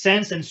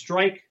 Sense and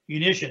strike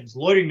munitions,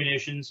 loitering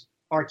munitions,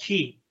 are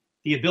key.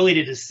 The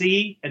ability to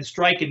see and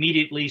strike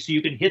immediately so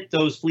you can hit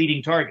those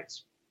fleeting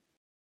targets.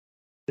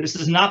 This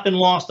has not been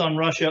lost on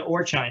Russia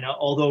or China,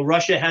 although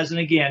Russia hasn't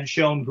again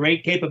shown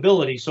great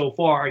capability so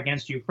far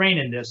against Ukraine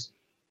in this,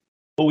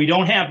 but we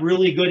don't have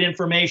really good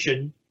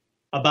information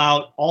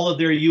about all of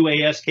their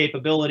UAS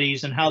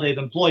capabilities and how they've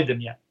employed them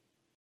yet.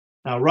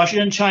 Now, Russia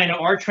and China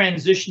are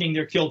transitioning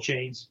their kill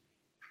chains,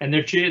 and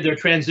they're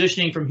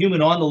transitioning from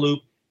human on the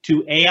loop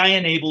to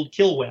AI-enabled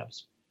kill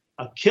webs.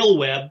 A kill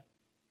web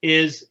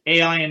is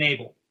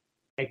AI-enabled.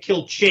 A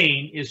kill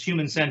chain is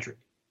human-centric.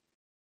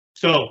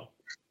 So,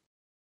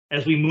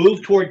 as we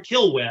move toward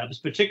kill webs,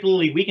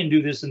 particularly we can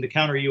do this in the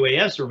counter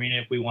UAS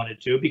arena if we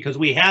wanted to, because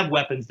we have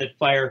weapons that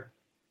fire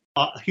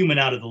human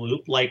out of the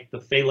loop, like the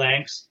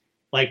Phalanx,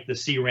 like the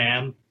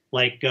CRAM,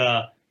 like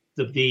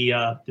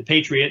the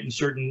Patriot in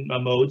certain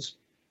modes.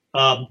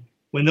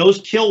 When those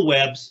kill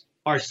webs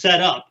are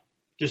set up,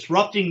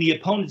 disrupting the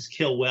opponent's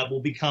kill web will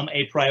become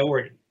a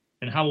priority.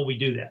 And how will we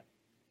do that?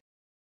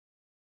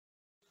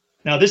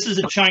 Now, this is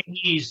a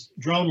Chinese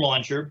drone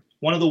launcher,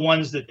 one of the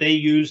ones that they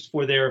used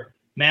for their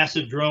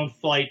massive drone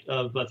flight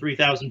of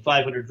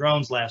 3,500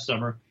 drones last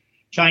summer.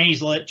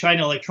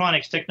 China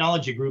Electronics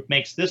Technology Group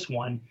makes this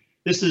one.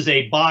 This is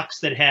a box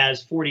that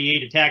has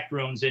 48 attack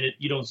drones in it.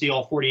 You don't see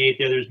all 48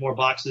 there. There's more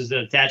boxes that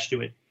attach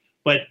to it.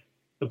 But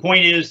the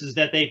point is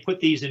that they put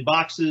these in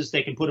boxes.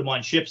 They can put them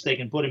on ships. They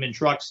can put them in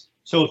trucks.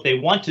 So if they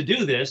want to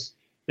do this,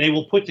 they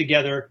will put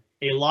together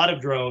a lot of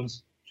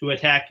drones to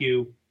attack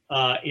you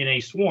in a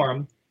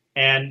swarm.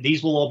 And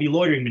these will all be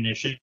loitering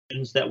munitions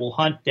that will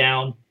hunt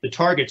down the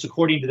targets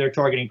according to their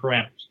targeting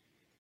parameters.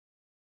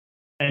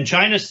 And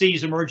China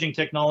sees emerging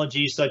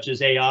technologies such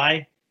as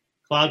AI,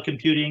 cloud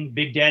computing,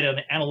 big data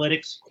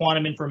analytics,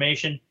 quantum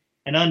information,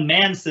 and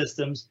unmanned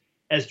systems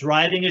as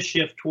driving a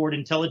shift toward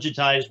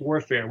intelligentized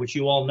warfare, which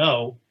you all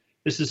know.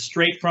 This is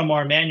straight from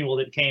our manual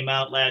that came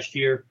out last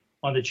year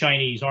on the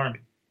Chinese Army.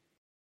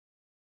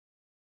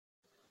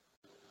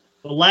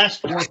 The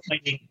last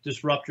warfighting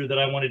disruptor that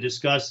I want to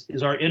discuss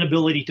is our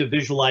inability to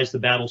visualize the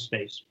battle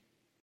space.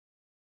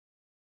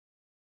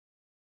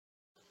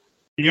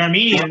 The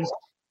Armenians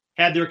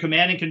had their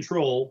command and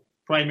control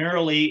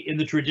primarily in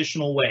the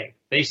traditional way.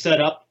 They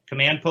set up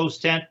command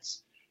post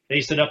tents.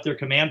 They set up their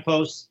command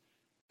posts.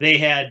 They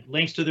had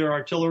links to their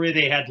artillery.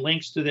 They had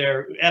links to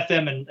their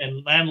FM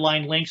and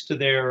landline links to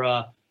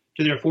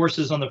their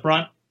forces on the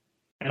front.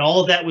 And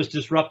all of that was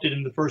disrupted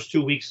in the first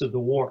 2 weeks of the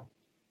war.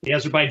 The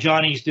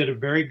Azerbaijanis did a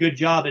very good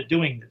job at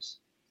doing this.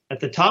 At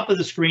the top of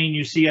the screen,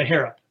 you see a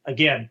Harop,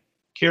 again,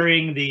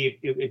 carrying the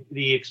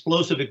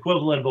explosive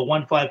equivalent of a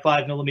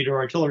 155 millimeter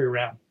artillery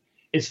round.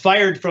 It's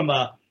fired from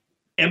a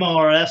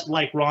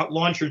MLRS-like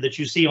launcher that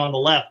you see on the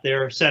left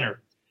there,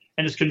 center,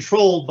 and is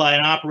controlled by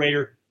an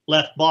operator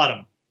left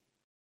bottom.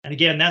 And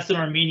again, that's an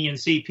Armenian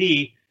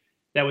CP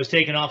that was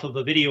taken off of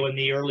a video in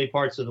the early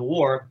parts of the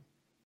war,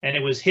 and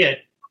it was hit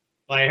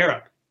by a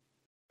Harop.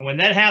 And when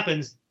that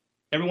happens,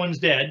 everyone's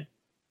dead.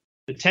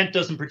 The tent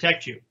doesn't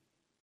protect you.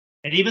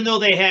 And even though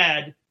they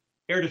had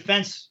air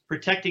defense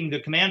protecting the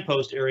command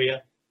post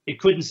area, it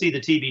couldn't see the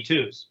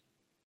TB2s.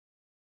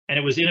 And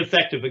it was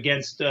ineffective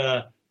against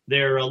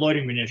their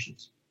loitering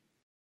munitions.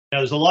 Now,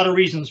 there's a lot of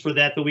reasons for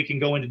that we can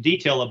go into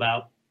detail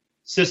about,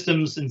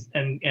 systems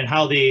and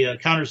how the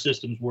counter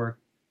systems work.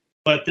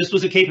 But this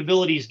was a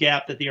capabilities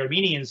gap that the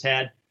Armenians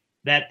had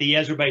that the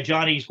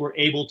Azerbaijanis were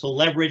able to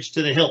leverage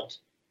to the hilt.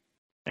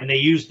 And they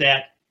used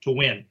that to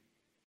win.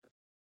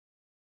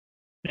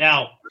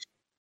 Now,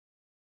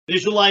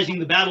 visualizing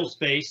the battle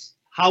space,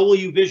 how will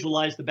you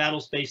visualize the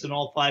battle space in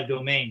all 5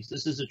 domains?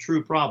 This is a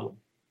true problem.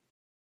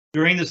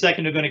 During the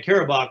Second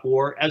Nagorno-Karabakh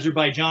War,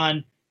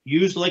 Azerbaijan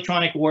used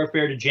electronic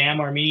warfare to jam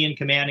Armenian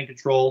command and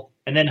control,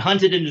 and then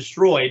hunted and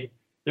destroyed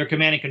their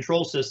command and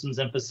control systems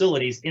and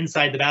facilities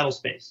inside the battle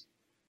space.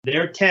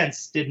 Their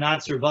tents did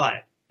not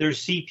survive. Their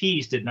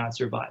CPs did not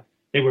survive.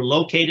 They were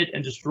located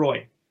and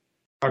destroyed.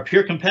 Our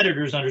peer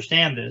competitors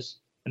understand this,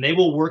 and they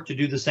will work to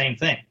do the same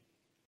thing.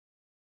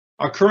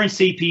 Our current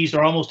CPs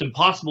are almost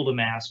impossible to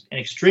mask and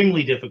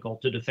extremely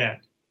difficult to defend.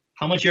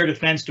 How much air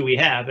defense do we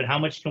have, and how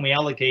much can we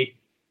allocate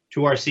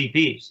to our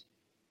CPs?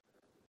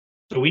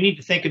 So we need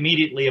to think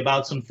immediately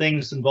about some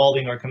things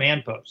involving our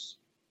command posts.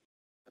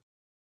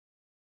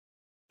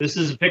 This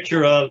is a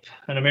picture of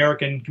an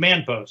American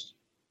command post.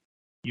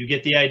 You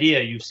get the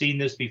idea. You've seen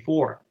this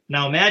before.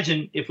 Now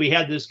imagine if we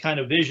had this kind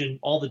of vision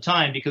all the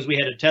time because we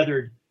had a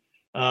tethered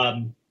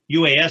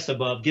UAS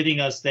above giving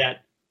us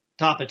that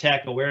top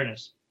attack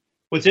awareness.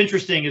 What's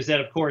interesting is that,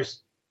 of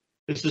course,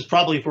 this is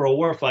probably for a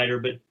warfighter,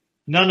 but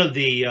none of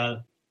the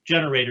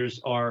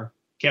generators are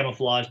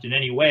camouflaged in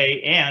any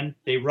way, and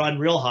they run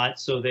real hot,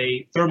 so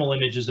the thermal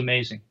image is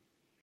amazing.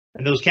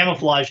 And those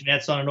camouflage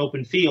nets on an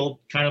open field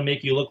kind of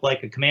make you look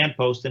like a command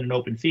post in an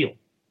open field.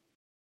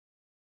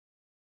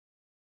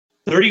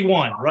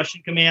 31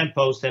 Russian command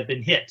posts have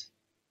been hit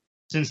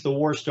since the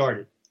war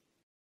started.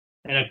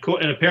 And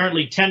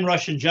apparently 10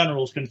 Russian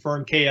generals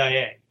confirmed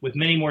KIA, with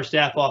many more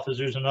staff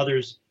officers and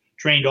others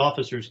trained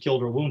officers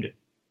killed or wounded.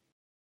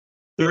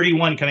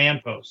 31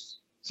 command posts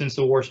since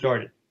the war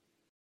started.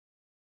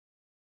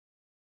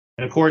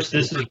 And of course,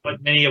 this is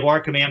what many of our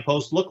command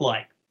posts look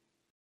like.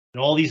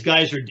 And all these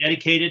guys are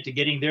dedicated to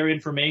getting their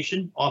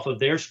information off of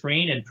their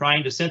screen and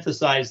trying to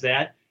synthesize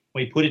that.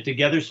 We put it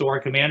together so our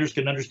commanders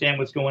can understand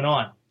what's going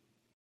on.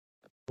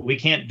 But we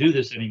can't do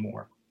this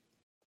anymore.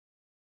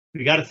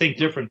 We got to think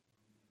different.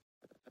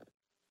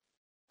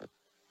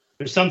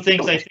 There's some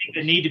things I think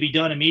that need to be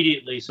done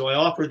immediately, so I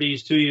offer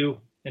these to you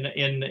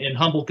in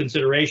humble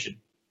consideration.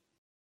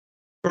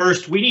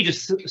 First, we need to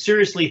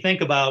seriously think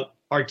about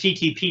our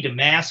TTP to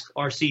mask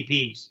our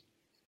CPs.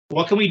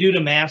 What can we do to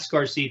mask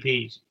our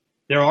CPs?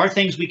 There are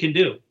things we can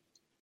do.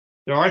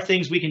 There are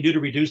things we can do to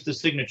reduce the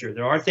signature.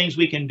 There are things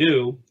we can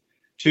do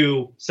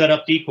to set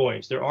up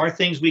decoys. There are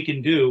things we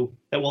can do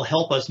that will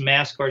help us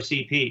mask our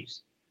CPs.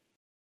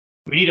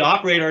 We need to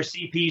operate our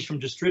CPs from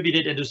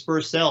distributed and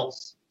dispersed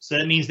cells. So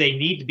that means they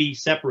need to be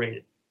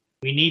separated.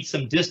 We need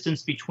some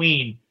distance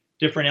between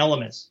different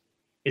elements.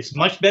 It's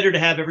much better to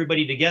have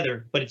everybody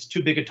together, but it's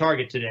too big a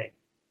target today.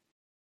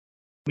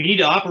 We need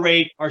to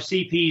operate our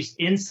CPs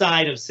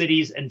inside of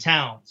cities and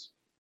towns.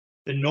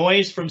 The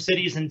noise from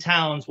cities and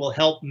towns will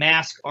help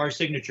mask our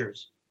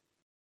signatures.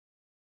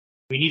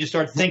 We need to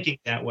start thinking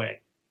that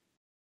way.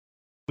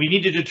 We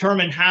need to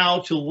determine how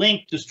to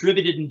link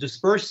distributed and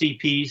dispersed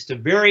CPs to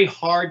very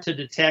hard to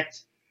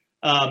detect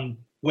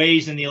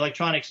ways in the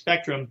electronic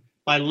spectrum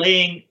by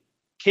laying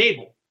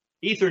cable,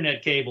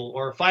 Ethernet cable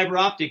or fiber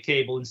optic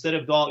cable instead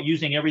of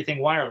using everything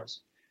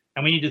wireless.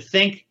 And we need to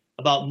think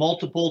about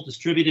multiple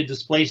distributed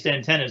displaced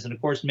antennas. And of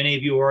course, many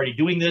of you are already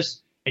doing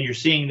this, and you're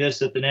seeing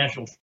this at the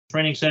National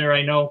Training Center,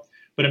 I know.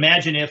 But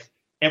imagine if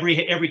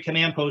every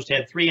command post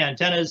had 3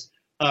 antennas,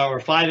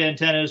 or 5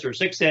 antennas, or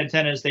 6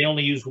 antennas. They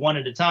only use one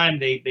at a time.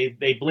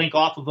 They blink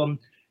off of them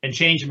and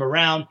change them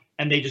around,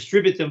 and they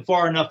distribute them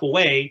far enough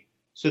away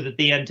so that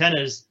the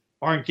antennas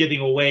aren't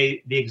giving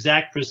away the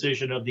exact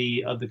precision of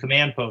the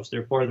command post.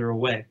 They're farther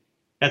away.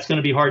 That's going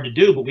to be hard to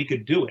do, but we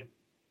could do it.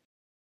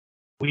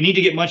 We need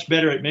to get much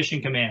better at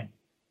mission command.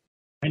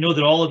 I know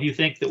that all of you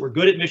think that we're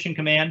good at mission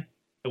command,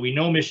 that we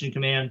know mission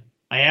command.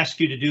 I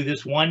ask you to do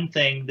this one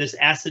thing, this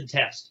acid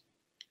test.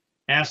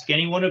 Ask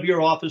any one of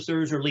your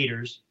officers or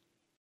leaders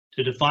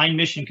to define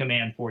mission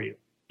command for you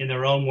in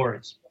their own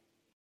words.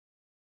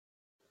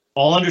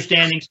 All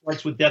understanding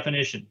starts with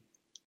definition.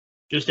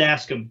 Just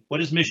ask them, what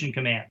is mission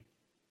command?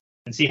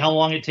 And see how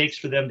long it takes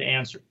for them to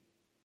answer.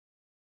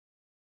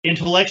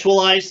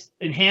 Intellectualize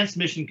enhanced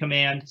mission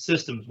command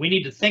systems. We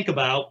need to think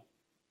about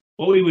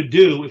what we would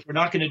do if we're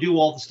not going to do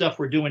all the stuff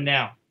we're doing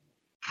now.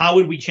 How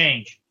would we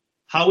change?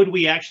 How would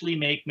we actually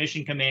make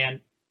mission command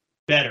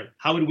better?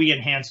 How would we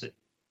enhance it?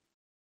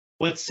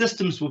 What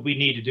systems would we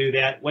need to do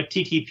that? What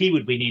TTP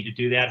would we need to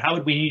do that? How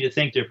would we need to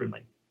think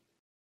differently?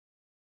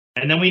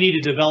 And then we need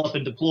to develop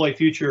and deploy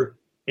future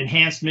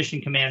enhanced mission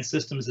command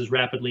systems as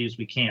rapidly as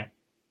we can.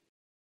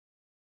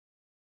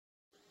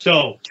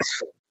 So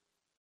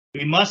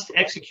we must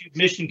execute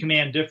mission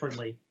command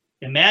differently.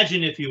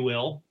 Imagine, if you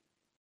will,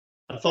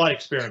 a thought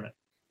experiment.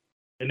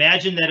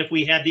 Imagine that if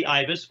we had the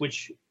IBIS,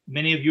 which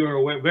many of you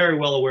are very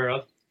well aware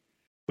of,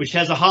 which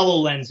has a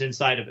HoloLens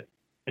inside of it.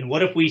 And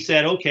what if we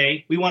said,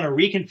 okay, we want to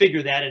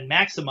reconfigure that and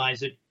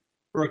maximize it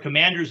for a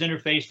commander's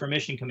interface for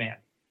mission command,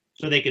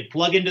 so they could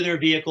plug into their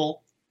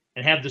vehicle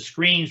and have the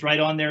screens right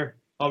on their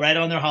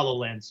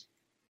HoloLens.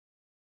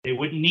 They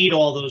wouldn't need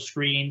all those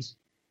screens.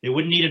 They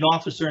wouldn't need an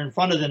officer in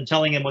front of them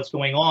telling them what's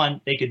going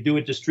on. They could do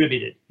it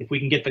distributed if we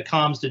can get the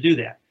comms to do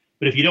that.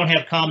 But if you don't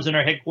have comms in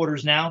our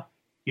headquarters now,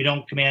 you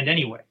don't command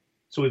anyway.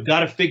 So we've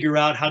got to figure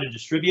out how to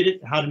distribute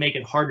it, how to make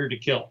it harder to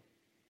kill.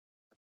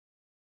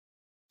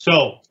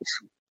 So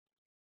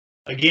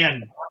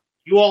again,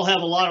 you all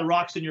have a lot of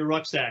rocks in your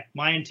rucksack.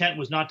 My intent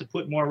was not to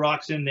put more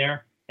rocks in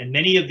there, and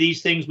many of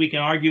these things we can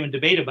argue and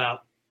debate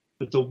about,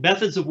 but the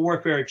methods of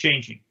warfare are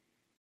changing.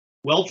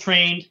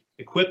 Well-trained,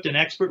 equipped, and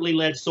expertly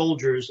led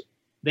soldiers,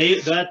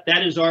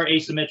 that is our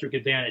asymmetric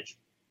advantage.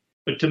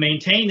 But to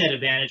maintain that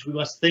advantage, we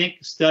must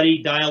think,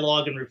 study,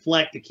 dialogue, and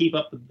reflect to keep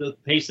up with the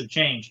pace of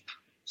change.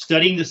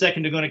 Studying the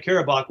Second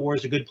Nagorno-Karabakh War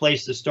is a good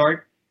place to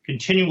start.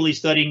 Continually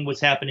studying what's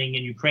happening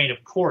in Ukraine,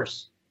 of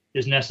course,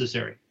 is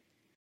necessary.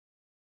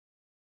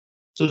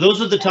 So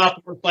those are the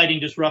top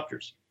warfighting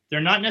disruptors.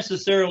 They're not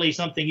necessarily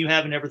something you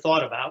haven't ever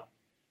thought about.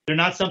 They're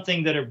not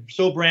something that are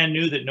so brand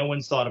new that no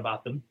one's thought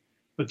about them.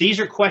 But these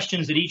are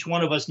questions that each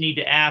one of us need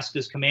to ask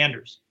as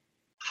commanders.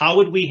 How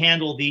would we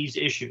handle these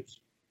issues?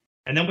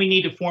 And then we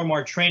need to form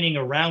our training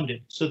around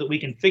it so that we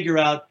can figure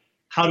out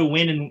how to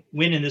win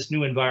in this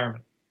new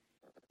environment.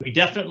 We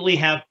definitely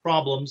have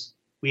problems.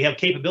 We have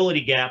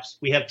capability gaps.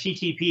 We have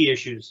TTP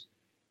issues.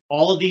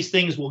 All of these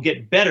things will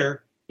get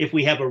better if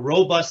we have a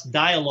robust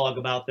dialogue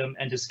about them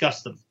and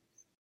discuss them.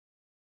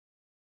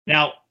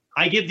 Now,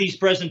 I give these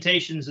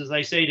presentations, as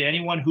I say, to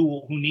anyone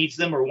who needs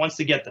them or wants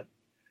to get them.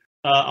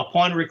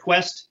 Upon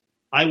request,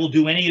 I will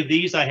do any of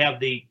these. I have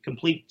the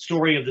complete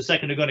story of the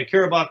Second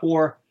Nagorno-Karabakh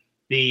War,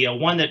 the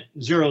one that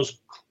zeroes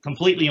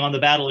completely on the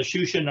Battle of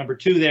Shusha,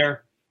 #2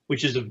 there,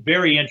 which is a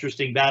very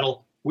interesting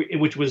battle,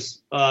 which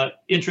was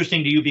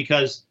interesting to you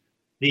because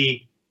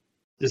the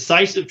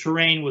decisive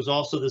terrain was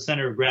also the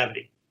center of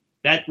gravity.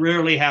 That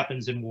rarely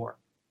happens in war.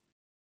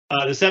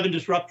 The 7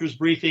 Disruptors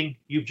briefing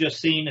you've just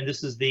seen, and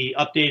this is the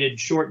updated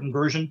shortened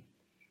version.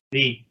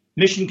 The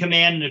mission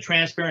command in a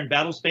transparent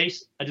battle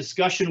space, a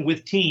discussion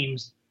with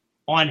teams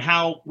on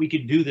how we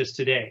could do this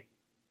today.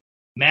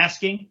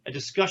 Masking, a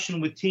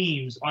discussion with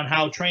teams on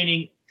how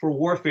training for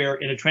warfare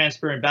in a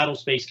transparent battle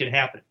space can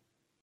happen.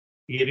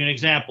 To give you an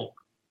example,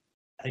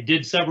 I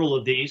did several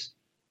of these.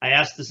 I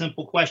asked the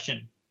simple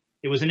question.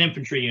 It was an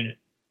infantry unit.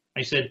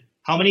 I said,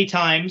 how many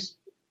times,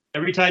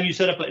 every time you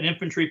set up an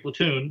infantry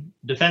platoon,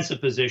 defensive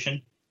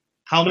position,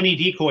 how many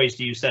decoys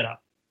do you set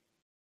up?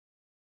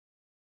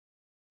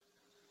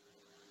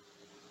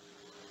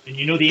 And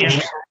you know the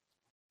answer.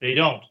 They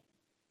don't.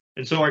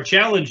 And so our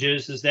challenge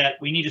is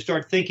that we need to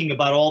start thinking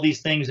about all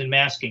these things in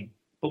masking.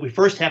 But we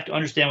first have to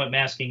understand what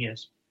masking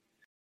is.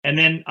 And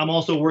then I'm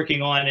also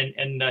working on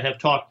and have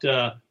talked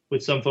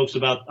with some folks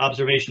about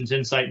observations,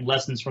 insight, and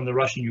lessons from the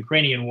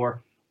Russian-Ukrainian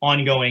war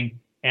ongoing.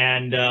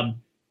 And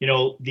you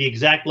know, the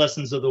exact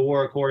lessons of the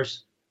war, of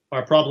course,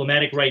 are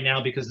problematic right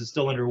now because it's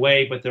still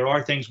underway, but there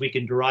are things we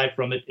can derive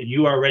from it, and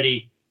you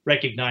already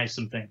recognize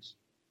some things.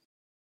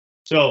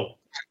 So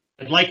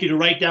I'd like you to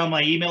write down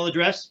my email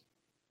address.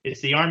 It's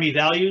the Army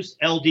Values,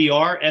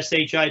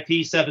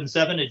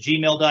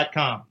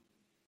 LDR-SHIP77@gmail.com.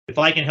 If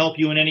I can help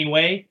you in any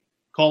way,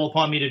 call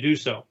upon me to do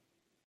so.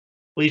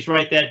 Please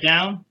write that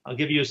down. I'll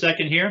give you a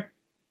second here.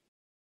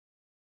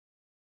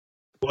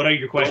 What are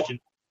your questions?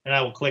 And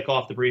I will click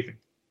off the briefing.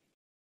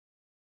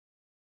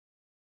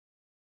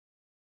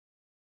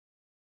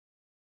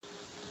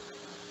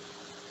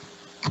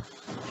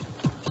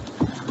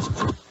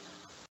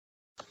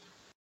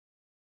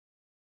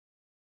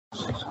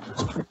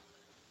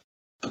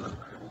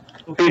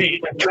 Okay.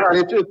 John,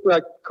 it's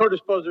Curtis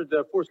Buzzard,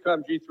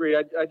 Forcecom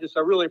G3. I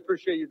really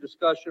appreciate your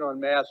discussion on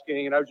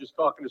masking, and I was just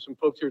talking to some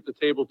folks here at the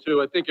table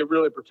too. I think it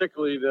really,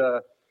 particularly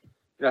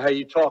how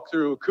you talk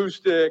through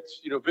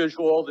acoustics,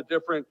 visual, all the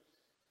different.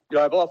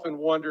 I've often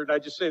wondered. I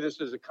just say this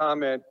as a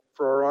comment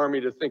for our Army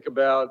to think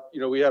about.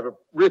 We have a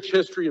rich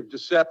history of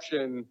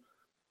deception,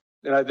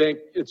 and I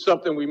think it's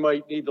something we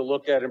might need to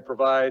look at and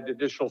provide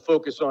additional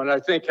focus on. I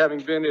think having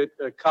been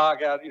at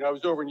COG out, I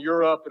was over in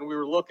Europe, and we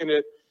were looking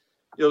at.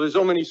 There's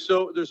only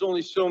so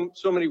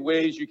many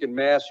ways you can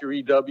mask your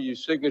EW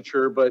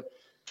signature, but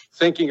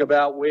thinking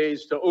about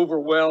ways to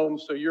overwhelm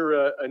so you're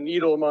a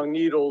needle among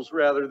needles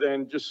rather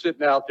than just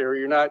sitting out there.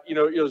 You're not,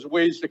 there's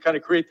ways to kind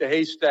of create the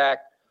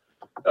haystack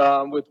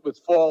with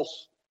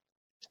false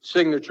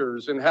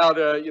signatures, and how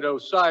to,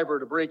 cyber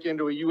to break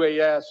into a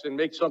UAS and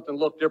make something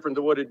look different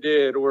than what it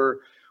did,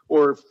 or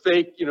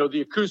fake,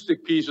 the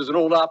acoustic piece. As an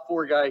old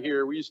Op4 guy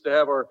here, we used to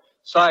have our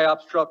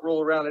PSYOPs truck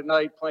roll around at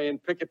night playing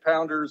picket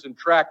pounders and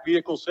track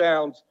vehicle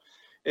sounds.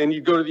 And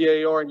you'd go to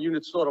the AR and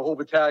units thought a whole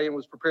battalion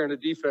was preparing a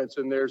defense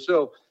in there.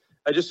 So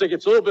I just think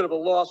it's a little bit of a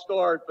lost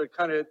art, but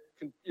kind of,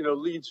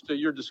 leads to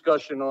your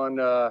discussion on,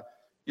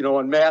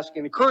 on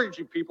masking,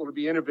 encouraging people to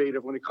be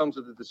innovative when it comes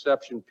to the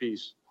deception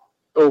piece.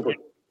 Over.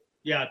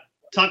 Yeah,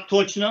 tak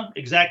tochna,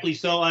 exactly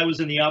so. I was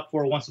in the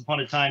Op4 once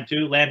upon a time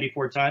too, land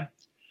before time.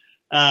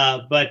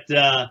 But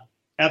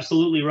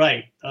absolutely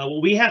right.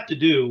 What we have to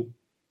do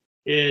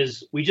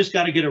is we just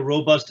got to get a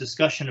robust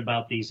discussion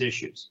about these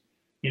issues.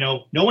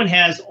 No one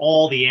has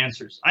all the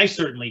answers. I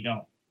certainly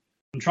don't.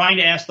 I'm trying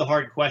to ask the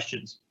hard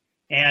questions.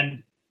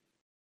 And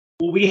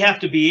what we have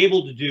to be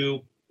able to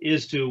do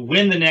is to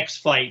win the next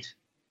fight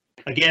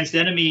against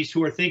enemies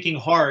who are thinking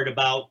hard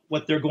about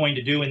what they're going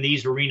to do in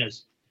these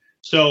arenas.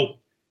 So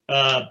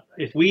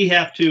if we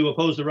have to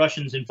oppose the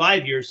Russians in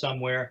 5 years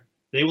somewhere,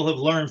 they will have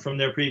learned from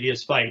their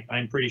previous fight,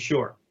 I'm pretty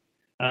sure.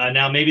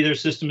 Now, maybe their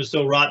system is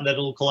so rotten that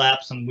it'll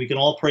collapse, and we can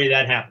all pray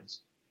that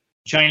happens.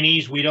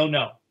 Chinese, we don't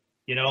know.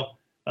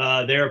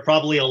 They're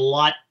probably a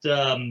lot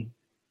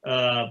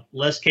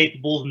less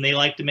capable than they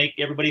like to make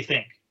everybody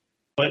think.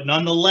 But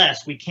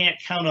nonetheless, we can't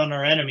count on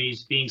our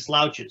enemies being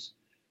slouches.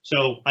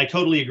 So I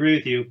totally agree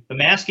with you. The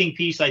masking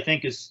piece, I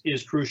think,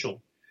 is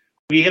crucial.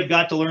 We have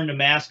got to learn to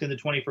mask in the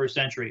 21st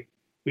century.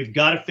 We've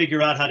got to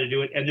figure out how to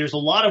do it. And there's a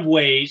lot of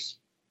ways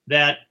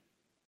that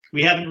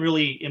we haven't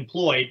really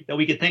employed that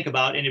we could think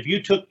about. And if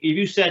you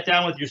sat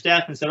down with your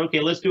staff and said, okay,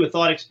 let's do a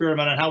thought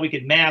experiment on how we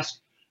could mask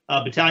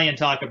a battalion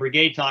talk, a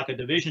brigade talk, a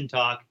division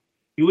talk,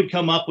 you would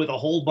come up with a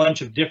whole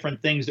bunch of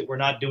different things that we're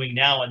not doing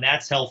now, and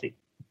that's healthy.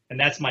 And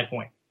that's my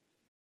point.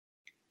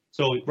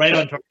 So right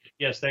on target.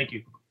 Yes, thank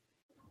you.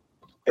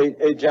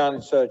 Hey, John,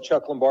 it's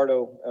Chuck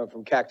Lombardo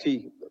from CACT.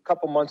 A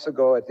couple months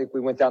ago, I think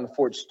we went down to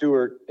Fort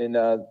Stewart and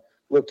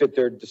looked at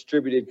their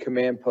distributed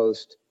command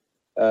post.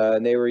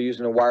 And they were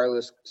using a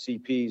wireless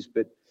CPs,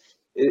 but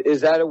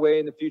is that a way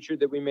in the future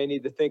that we may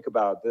need to think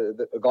about?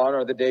 Gone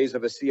are the days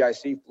of a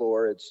CIC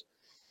floor. It's,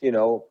 it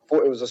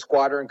was a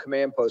squadron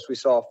command post. We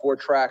saw 4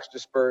 tracks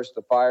dispersed,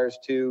 the fires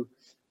 2,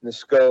 and the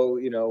SCO,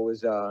 was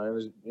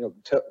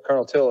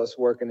Colonel Tillis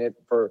working it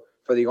for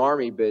the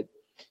Army, but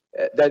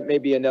that may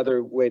be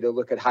another way to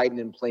look at hiding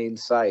in plain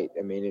sight.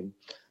 I mean,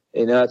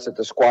 and that's at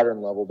the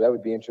squadron level, but I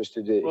would be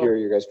interested to hear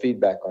your guys'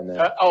 feedback on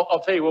that. I'll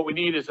tell you what we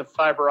need is a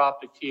fiber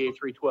optic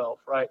TA312,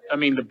 right? I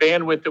mean, the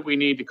bandwidth that we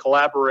need to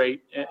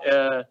collaborate,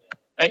 and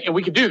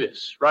we can do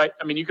this, right?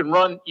 I mean, you can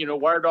run,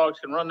 wire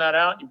dogs can run that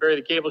out, you bury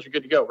the cables, you're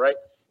good to go, right?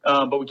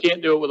 But we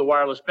can't do it with a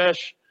wireless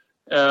mesh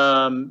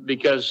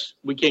because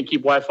we can't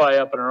keep Wi-Fi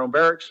up in our own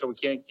barracks, so we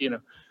can't,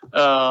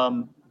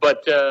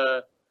 but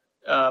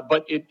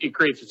it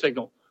creates a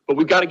signal. But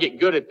we've got to get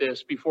good at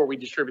this before we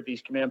distribute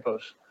these command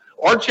posts.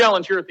 Our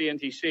challenge here at the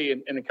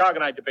NTC, and the COG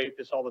and I debate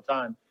this all the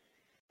time,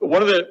 but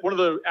one of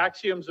the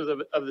axioms of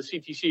the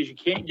CTC is you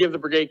can't give the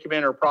brigade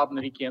commander a problem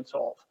that he can't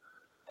solve.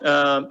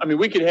 I mean,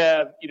 we could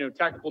have,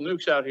 tactical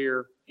nukes out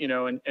here,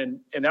 and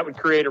that would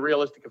create a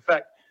realistic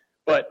effect,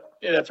 but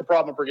that's a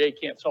problem a brigade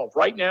can't solve.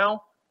 Right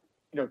now,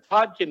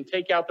 Todd can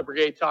take out the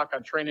brigade talk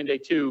on training day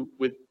 2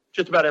 with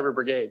just about every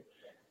brigade,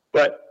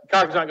 but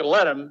COG's not going to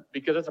let him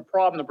because that's a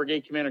problem the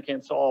brigade commander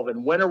can't solve.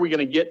 And when are we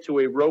going to get to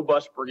a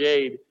robust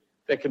brigade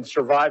that can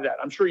survive that?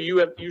 I'm sure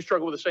you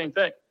struggle with the same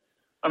thing.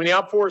 I mean, the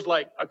Op4 is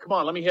like, oh, come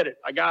on, let me hit it.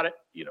 I got it.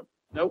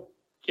 Nope,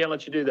 can't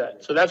let you do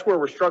that. So that's where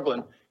we're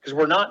struggling because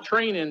we're not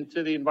training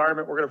to the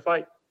environment we're going to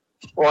fight.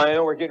 Well, I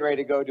know we're getting ready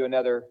to go to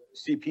another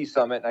CP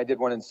summit, and I did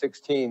one in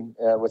 16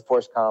 with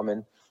Forcecom,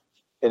 and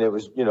it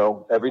was,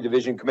 every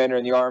division commander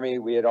in the Army.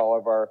 We had all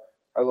of our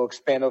little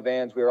Expando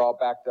vans. We were all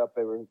backed up.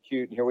 They were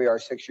cute. And here we are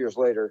 6 years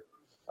later,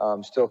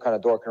 still kind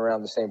of dorking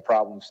around the same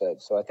problem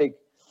set. So I think,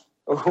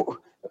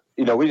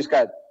 we just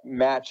got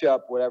match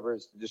up whatever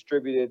is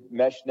distributed,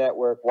 mesh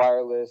network,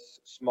 wireless,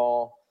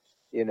 small,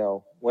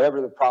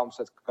 whatever the problem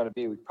set's going to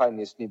be, we probably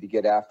just need to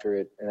get after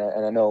it.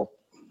 And I know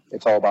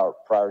it's all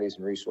about priorities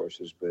and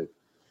resources, but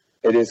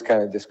it is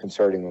kind of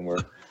disconcerting when we're.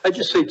 I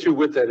just say too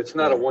with that, it's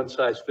not a one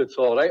size fits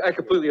all. I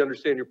completely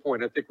understand your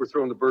point. I think we're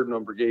throwing the burden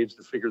on brigades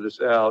to figure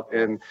this out.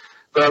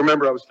 But I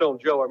remember I was telling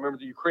Joe, I remember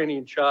the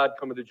Ukrainian Chad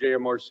coming to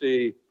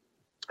JMRC,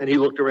 and he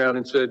looked around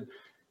and said,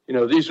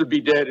 these would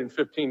be dead in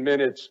 15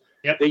 minutes.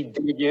 Yep. They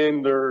dig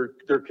in their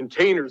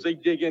containers. They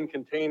dig in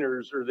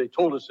containers, or they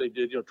told us they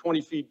did,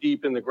 20 feet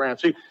deep in the ground.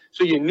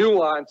 So you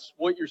nuance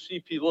what your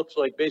CP looks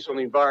like based on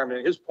the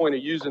environment. His point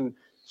of using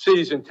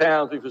cities and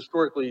towns, we've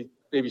historically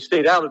maybe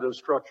stayed out of those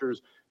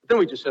structures. But then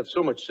we just have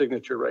so much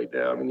signature right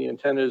now. I mean, the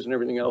antennas and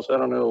everything else. I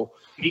don't know.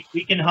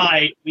 We can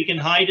hide. We can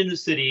hide in the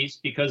cities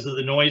because of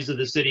the noise of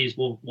the cities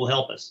will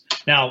help us.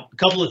 Now, a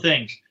couple of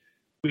things.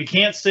 We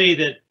can't say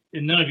that,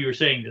 and none of you are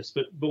saying this,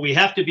 but we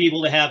have to be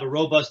able to have a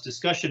robust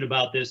discussion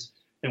about this.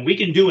 And we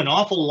can do an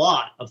awful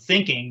lot of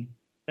thinking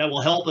that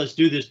will help us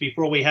do this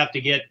before we have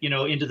to get,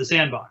 into the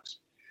sandbox.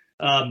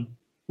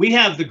 We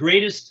have the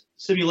greatest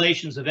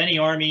simulations of any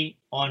army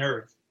on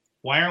Earth.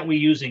 Why aren't we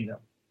using them?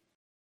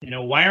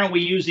 Why aren't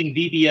we using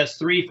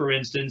VBS-3, for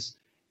instance,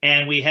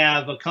 and we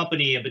have a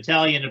company, a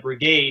battalion, a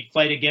brigade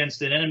fight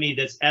against an enemy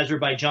that's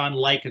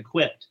Azerbaijan-like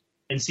equipped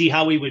and see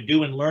how we would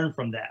do and learn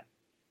from that?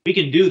 We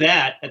can do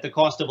that at the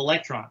cost of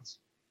electrons.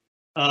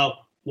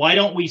 Why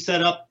don't we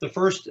set up the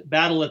first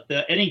battle at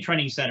any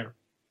training center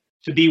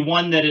to be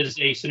one that is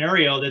a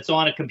scenario that's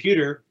on a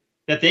computer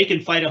that they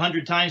can fight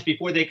 100 times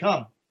before they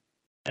come?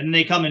 And then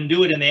they come and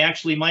do it, and they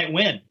actually might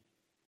win,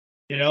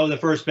 the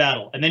first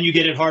battle. And then you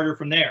get it harder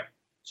from there.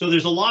 So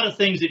there's a lot of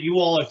things that you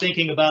all are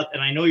thinking about,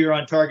 and I know you're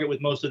on target with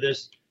most of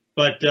this,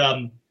 but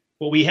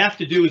what we have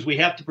to do is we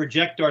have to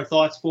project our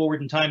thoughts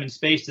forward in time and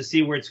space to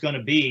see where it's going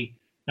to be,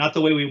 not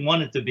the way we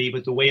want it to be,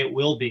 but the way it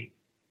will be.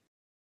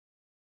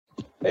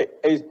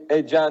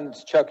 Hey, John,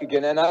 it's Chuck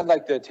again, and I'd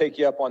like to take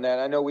you up on that.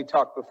 I know we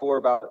talked before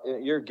about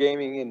your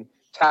gaming and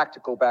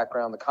tactical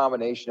background. The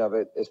combination of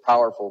it is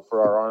powerful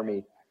for our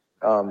Army,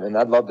 and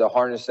I'd love to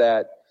harness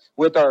that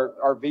with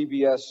our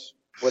VBS,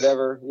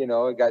 whatever. We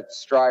got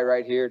Stry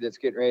right here that's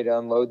getting ready to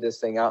unload this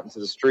thing out into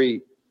the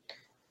street.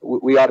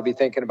 We ought to be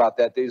thinking about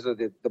that. These are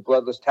the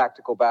bloodless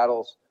tactical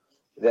battles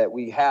that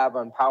we have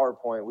on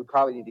PowerPoint. We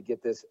probably need to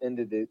get this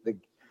into the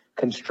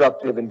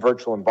constructive and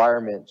virtual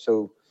environment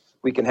so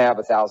we can have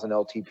 1,000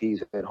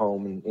 LTPs at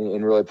home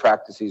and really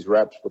practice these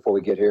reps before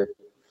we get here.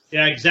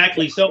 Yeah,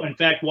 exactly. So, in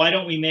fact, why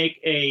don't we make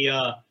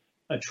a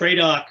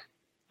TRADOC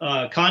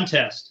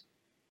contest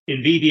in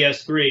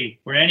VBS-3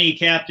 where any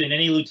captain,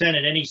 any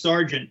lieutenant, any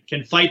sergeant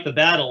can fight the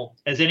battle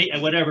at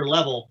whatever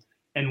level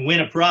and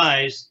win a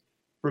prize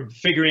for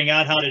figuring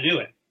out how to do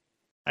it?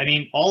 I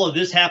mean, all of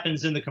this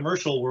happens in the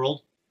commercial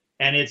world,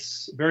 and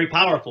it's very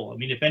powerful. I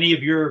mean, if any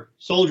of your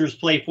soldiers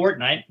play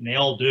Fortnite, and they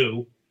all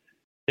do,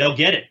 they'll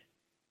get it.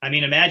 I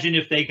mean, imagine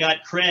if they got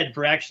cred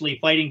for actually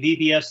fighting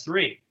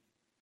VBS-3.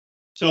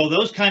 So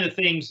those kind of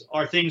things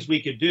are things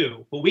we could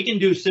do. But we can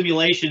do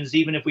simulations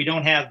even if we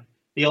don't have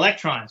the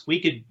electrons. We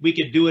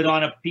could do it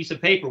on a piece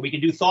of paper. We can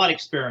do thought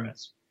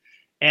experiments.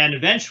 And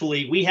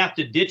eventually we have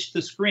to ditch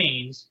the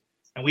screens,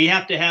 and we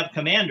have to have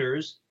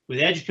commanders with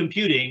edge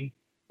computing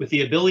with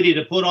the ability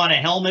to put on a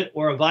helmet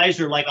or a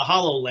visor like a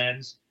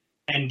HoloLens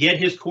and get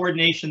his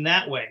coordination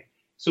that way.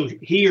 So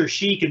he or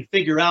she can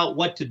figure out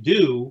what to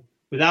do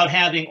without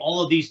having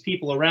all of these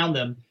people around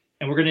them.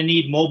 And we're going to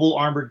need mobile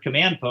armored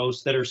command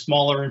posts that are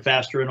smaller and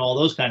faster and all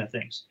those kind of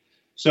things.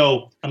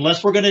 So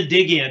unless we're going to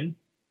dig in,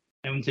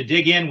 and to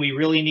dig in, we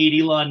really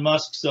need Elon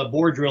Musk's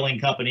bore drilling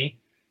company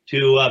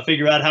to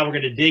figure out how we're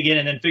going to dig in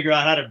and then figure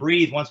out how to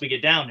breathe once we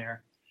get down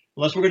there.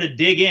 Unless we're going to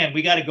dig in,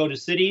 we got to go to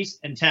cities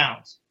and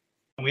towns.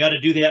 And we ought to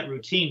do that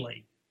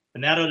routinely.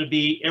 And that ought to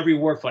be every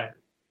warfighter.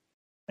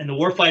 And the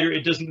warfighter,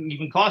 it doesn't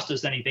even cost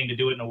us anything to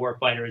do it in a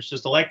warfighter. It's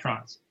just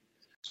electrons.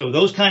 So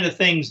those kind of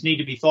things need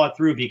to be thought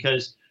through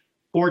because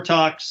corps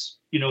talks,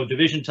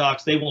 division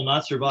talks, they will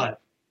not survive.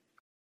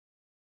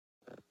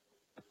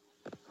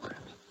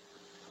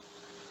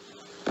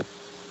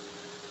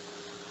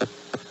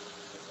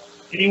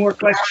 Any more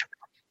questions?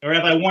 Or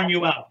have I worn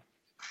you out?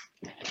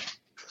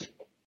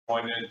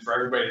 And for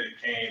everybody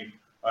that came,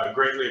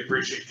 greatly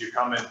appreciate you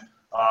coming.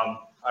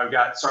 I've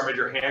got Sergeant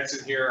Major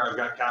Hanson here. I've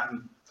got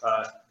Captain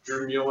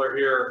Drew Mueller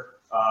here.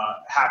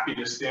 Happy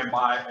to stand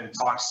by and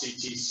talk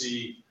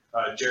CTC,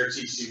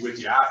 JRTC with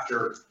you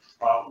after.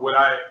 What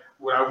I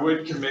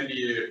would commend to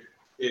you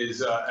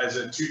is as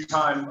a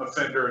two-time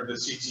offender of the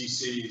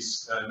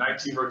CTCs,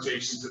 19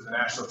 rotations at the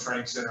National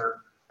Training Center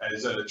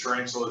as a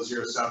Tarantula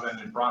 07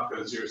 and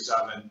Bronco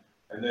 07,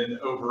 and then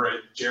over at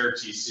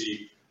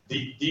JRTC.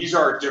 These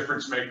are a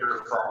difference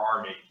maker for our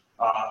Army.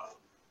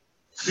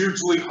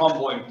 Hugely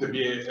humbling to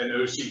be an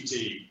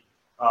OCT.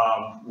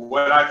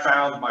 What I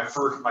found my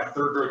third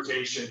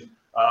rotation,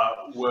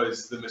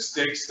 was the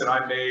mistakes that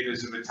I made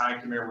as a battalion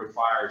commander with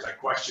fires. I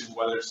questioned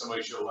whether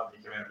somebody should have let me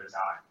command a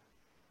battalion.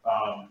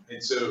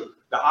 And so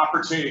the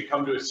opportunity to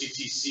come to a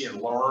CTC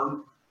and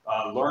learn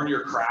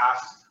your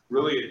craft,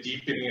 really a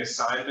deepening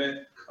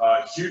assignment,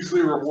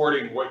 hugely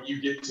rewarding what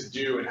you get to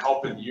do in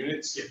helping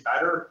units get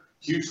better,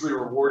 hugely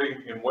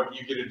rewarding in what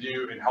you get to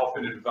do in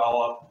helping to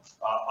develop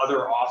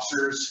other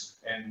officers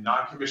and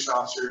non-commissioned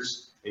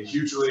officers, and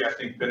hugely, I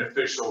think,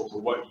 beneficial to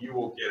what you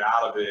will get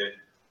out of it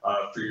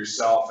for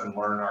yourself and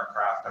learn our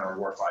craft and our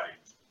warfighting.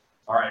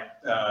 All right,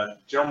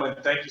 gentlemen,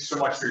 thank you so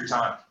much for your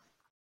time.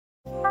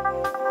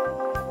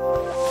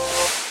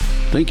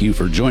 Thank you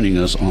for joining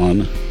us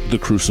on The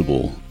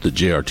Crucible, the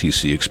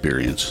JRTC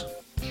experience.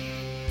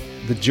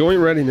 The Joint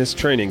Readiness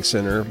Training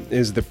Center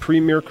is the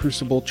premier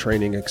Crucible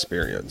training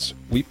experience.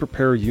 We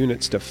prepare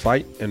units to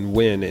fight and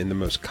win in the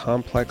most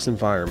complex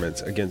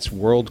environments against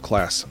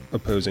world-class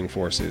opposing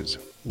forces.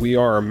 We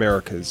are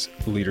America's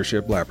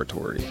leadership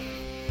laboratory.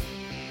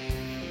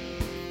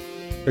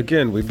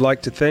 Again, we'd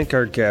like to thank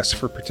our guests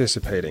for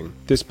participating.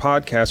 This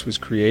podcast was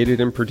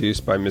created and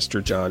produced by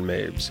Mr. John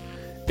Mabes.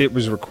 It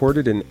was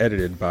recorded and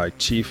edited by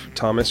Chief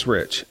Thomas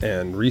Rich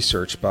and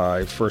researched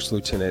by First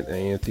Lieutenant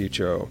Anthony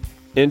Cho.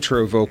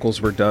 Intro vocals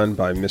were done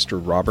by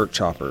Mr. Robert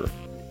Chopper.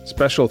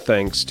 Special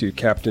thanks to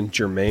Captain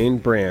Jermaine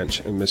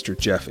Branch and Mr.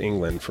 Jeff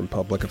England from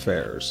Public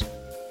Affairs.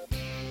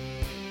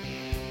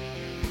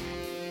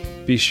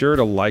 Be sure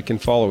to like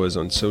and follow us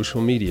on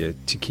social media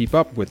to keep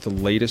up with the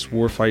latest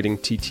warfighting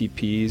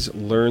TTPs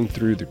learned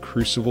through the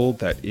crucible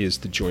that is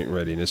the Joint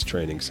Readiness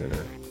Training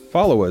Center.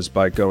 Follow us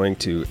by going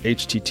to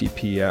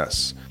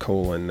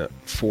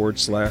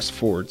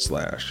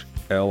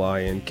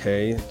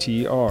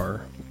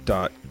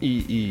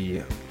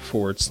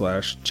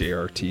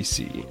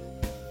https://linktr.ee/JRTC.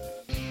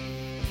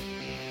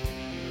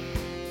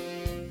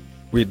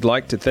 We'd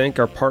like to thank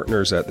our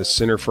partners at the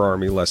Center for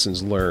Army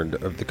Lessons Learned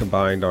of the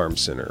Combined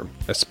Arms Center,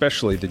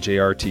 especially the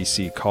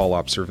JRTC COL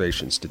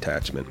Observations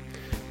Detachment.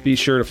 Be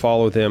sure to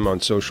follow them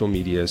on social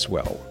media as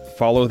well.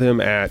 Follow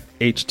them at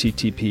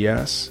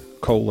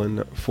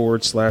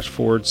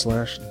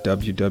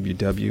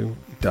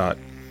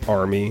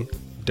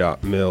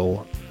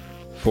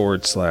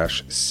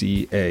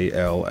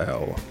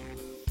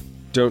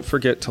Don't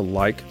forget to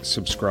like,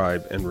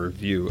 subscribe, and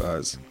review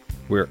us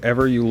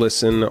wherever you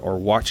listen or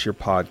watch your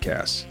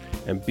podcasts,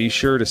 and be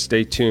sure to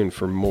stay tuned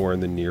for more in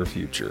the near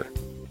future.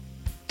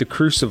 The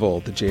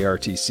Crucible, the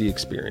JRTC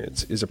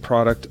experience, is a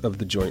product of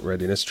the Joint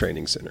Readiness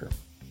Training Center.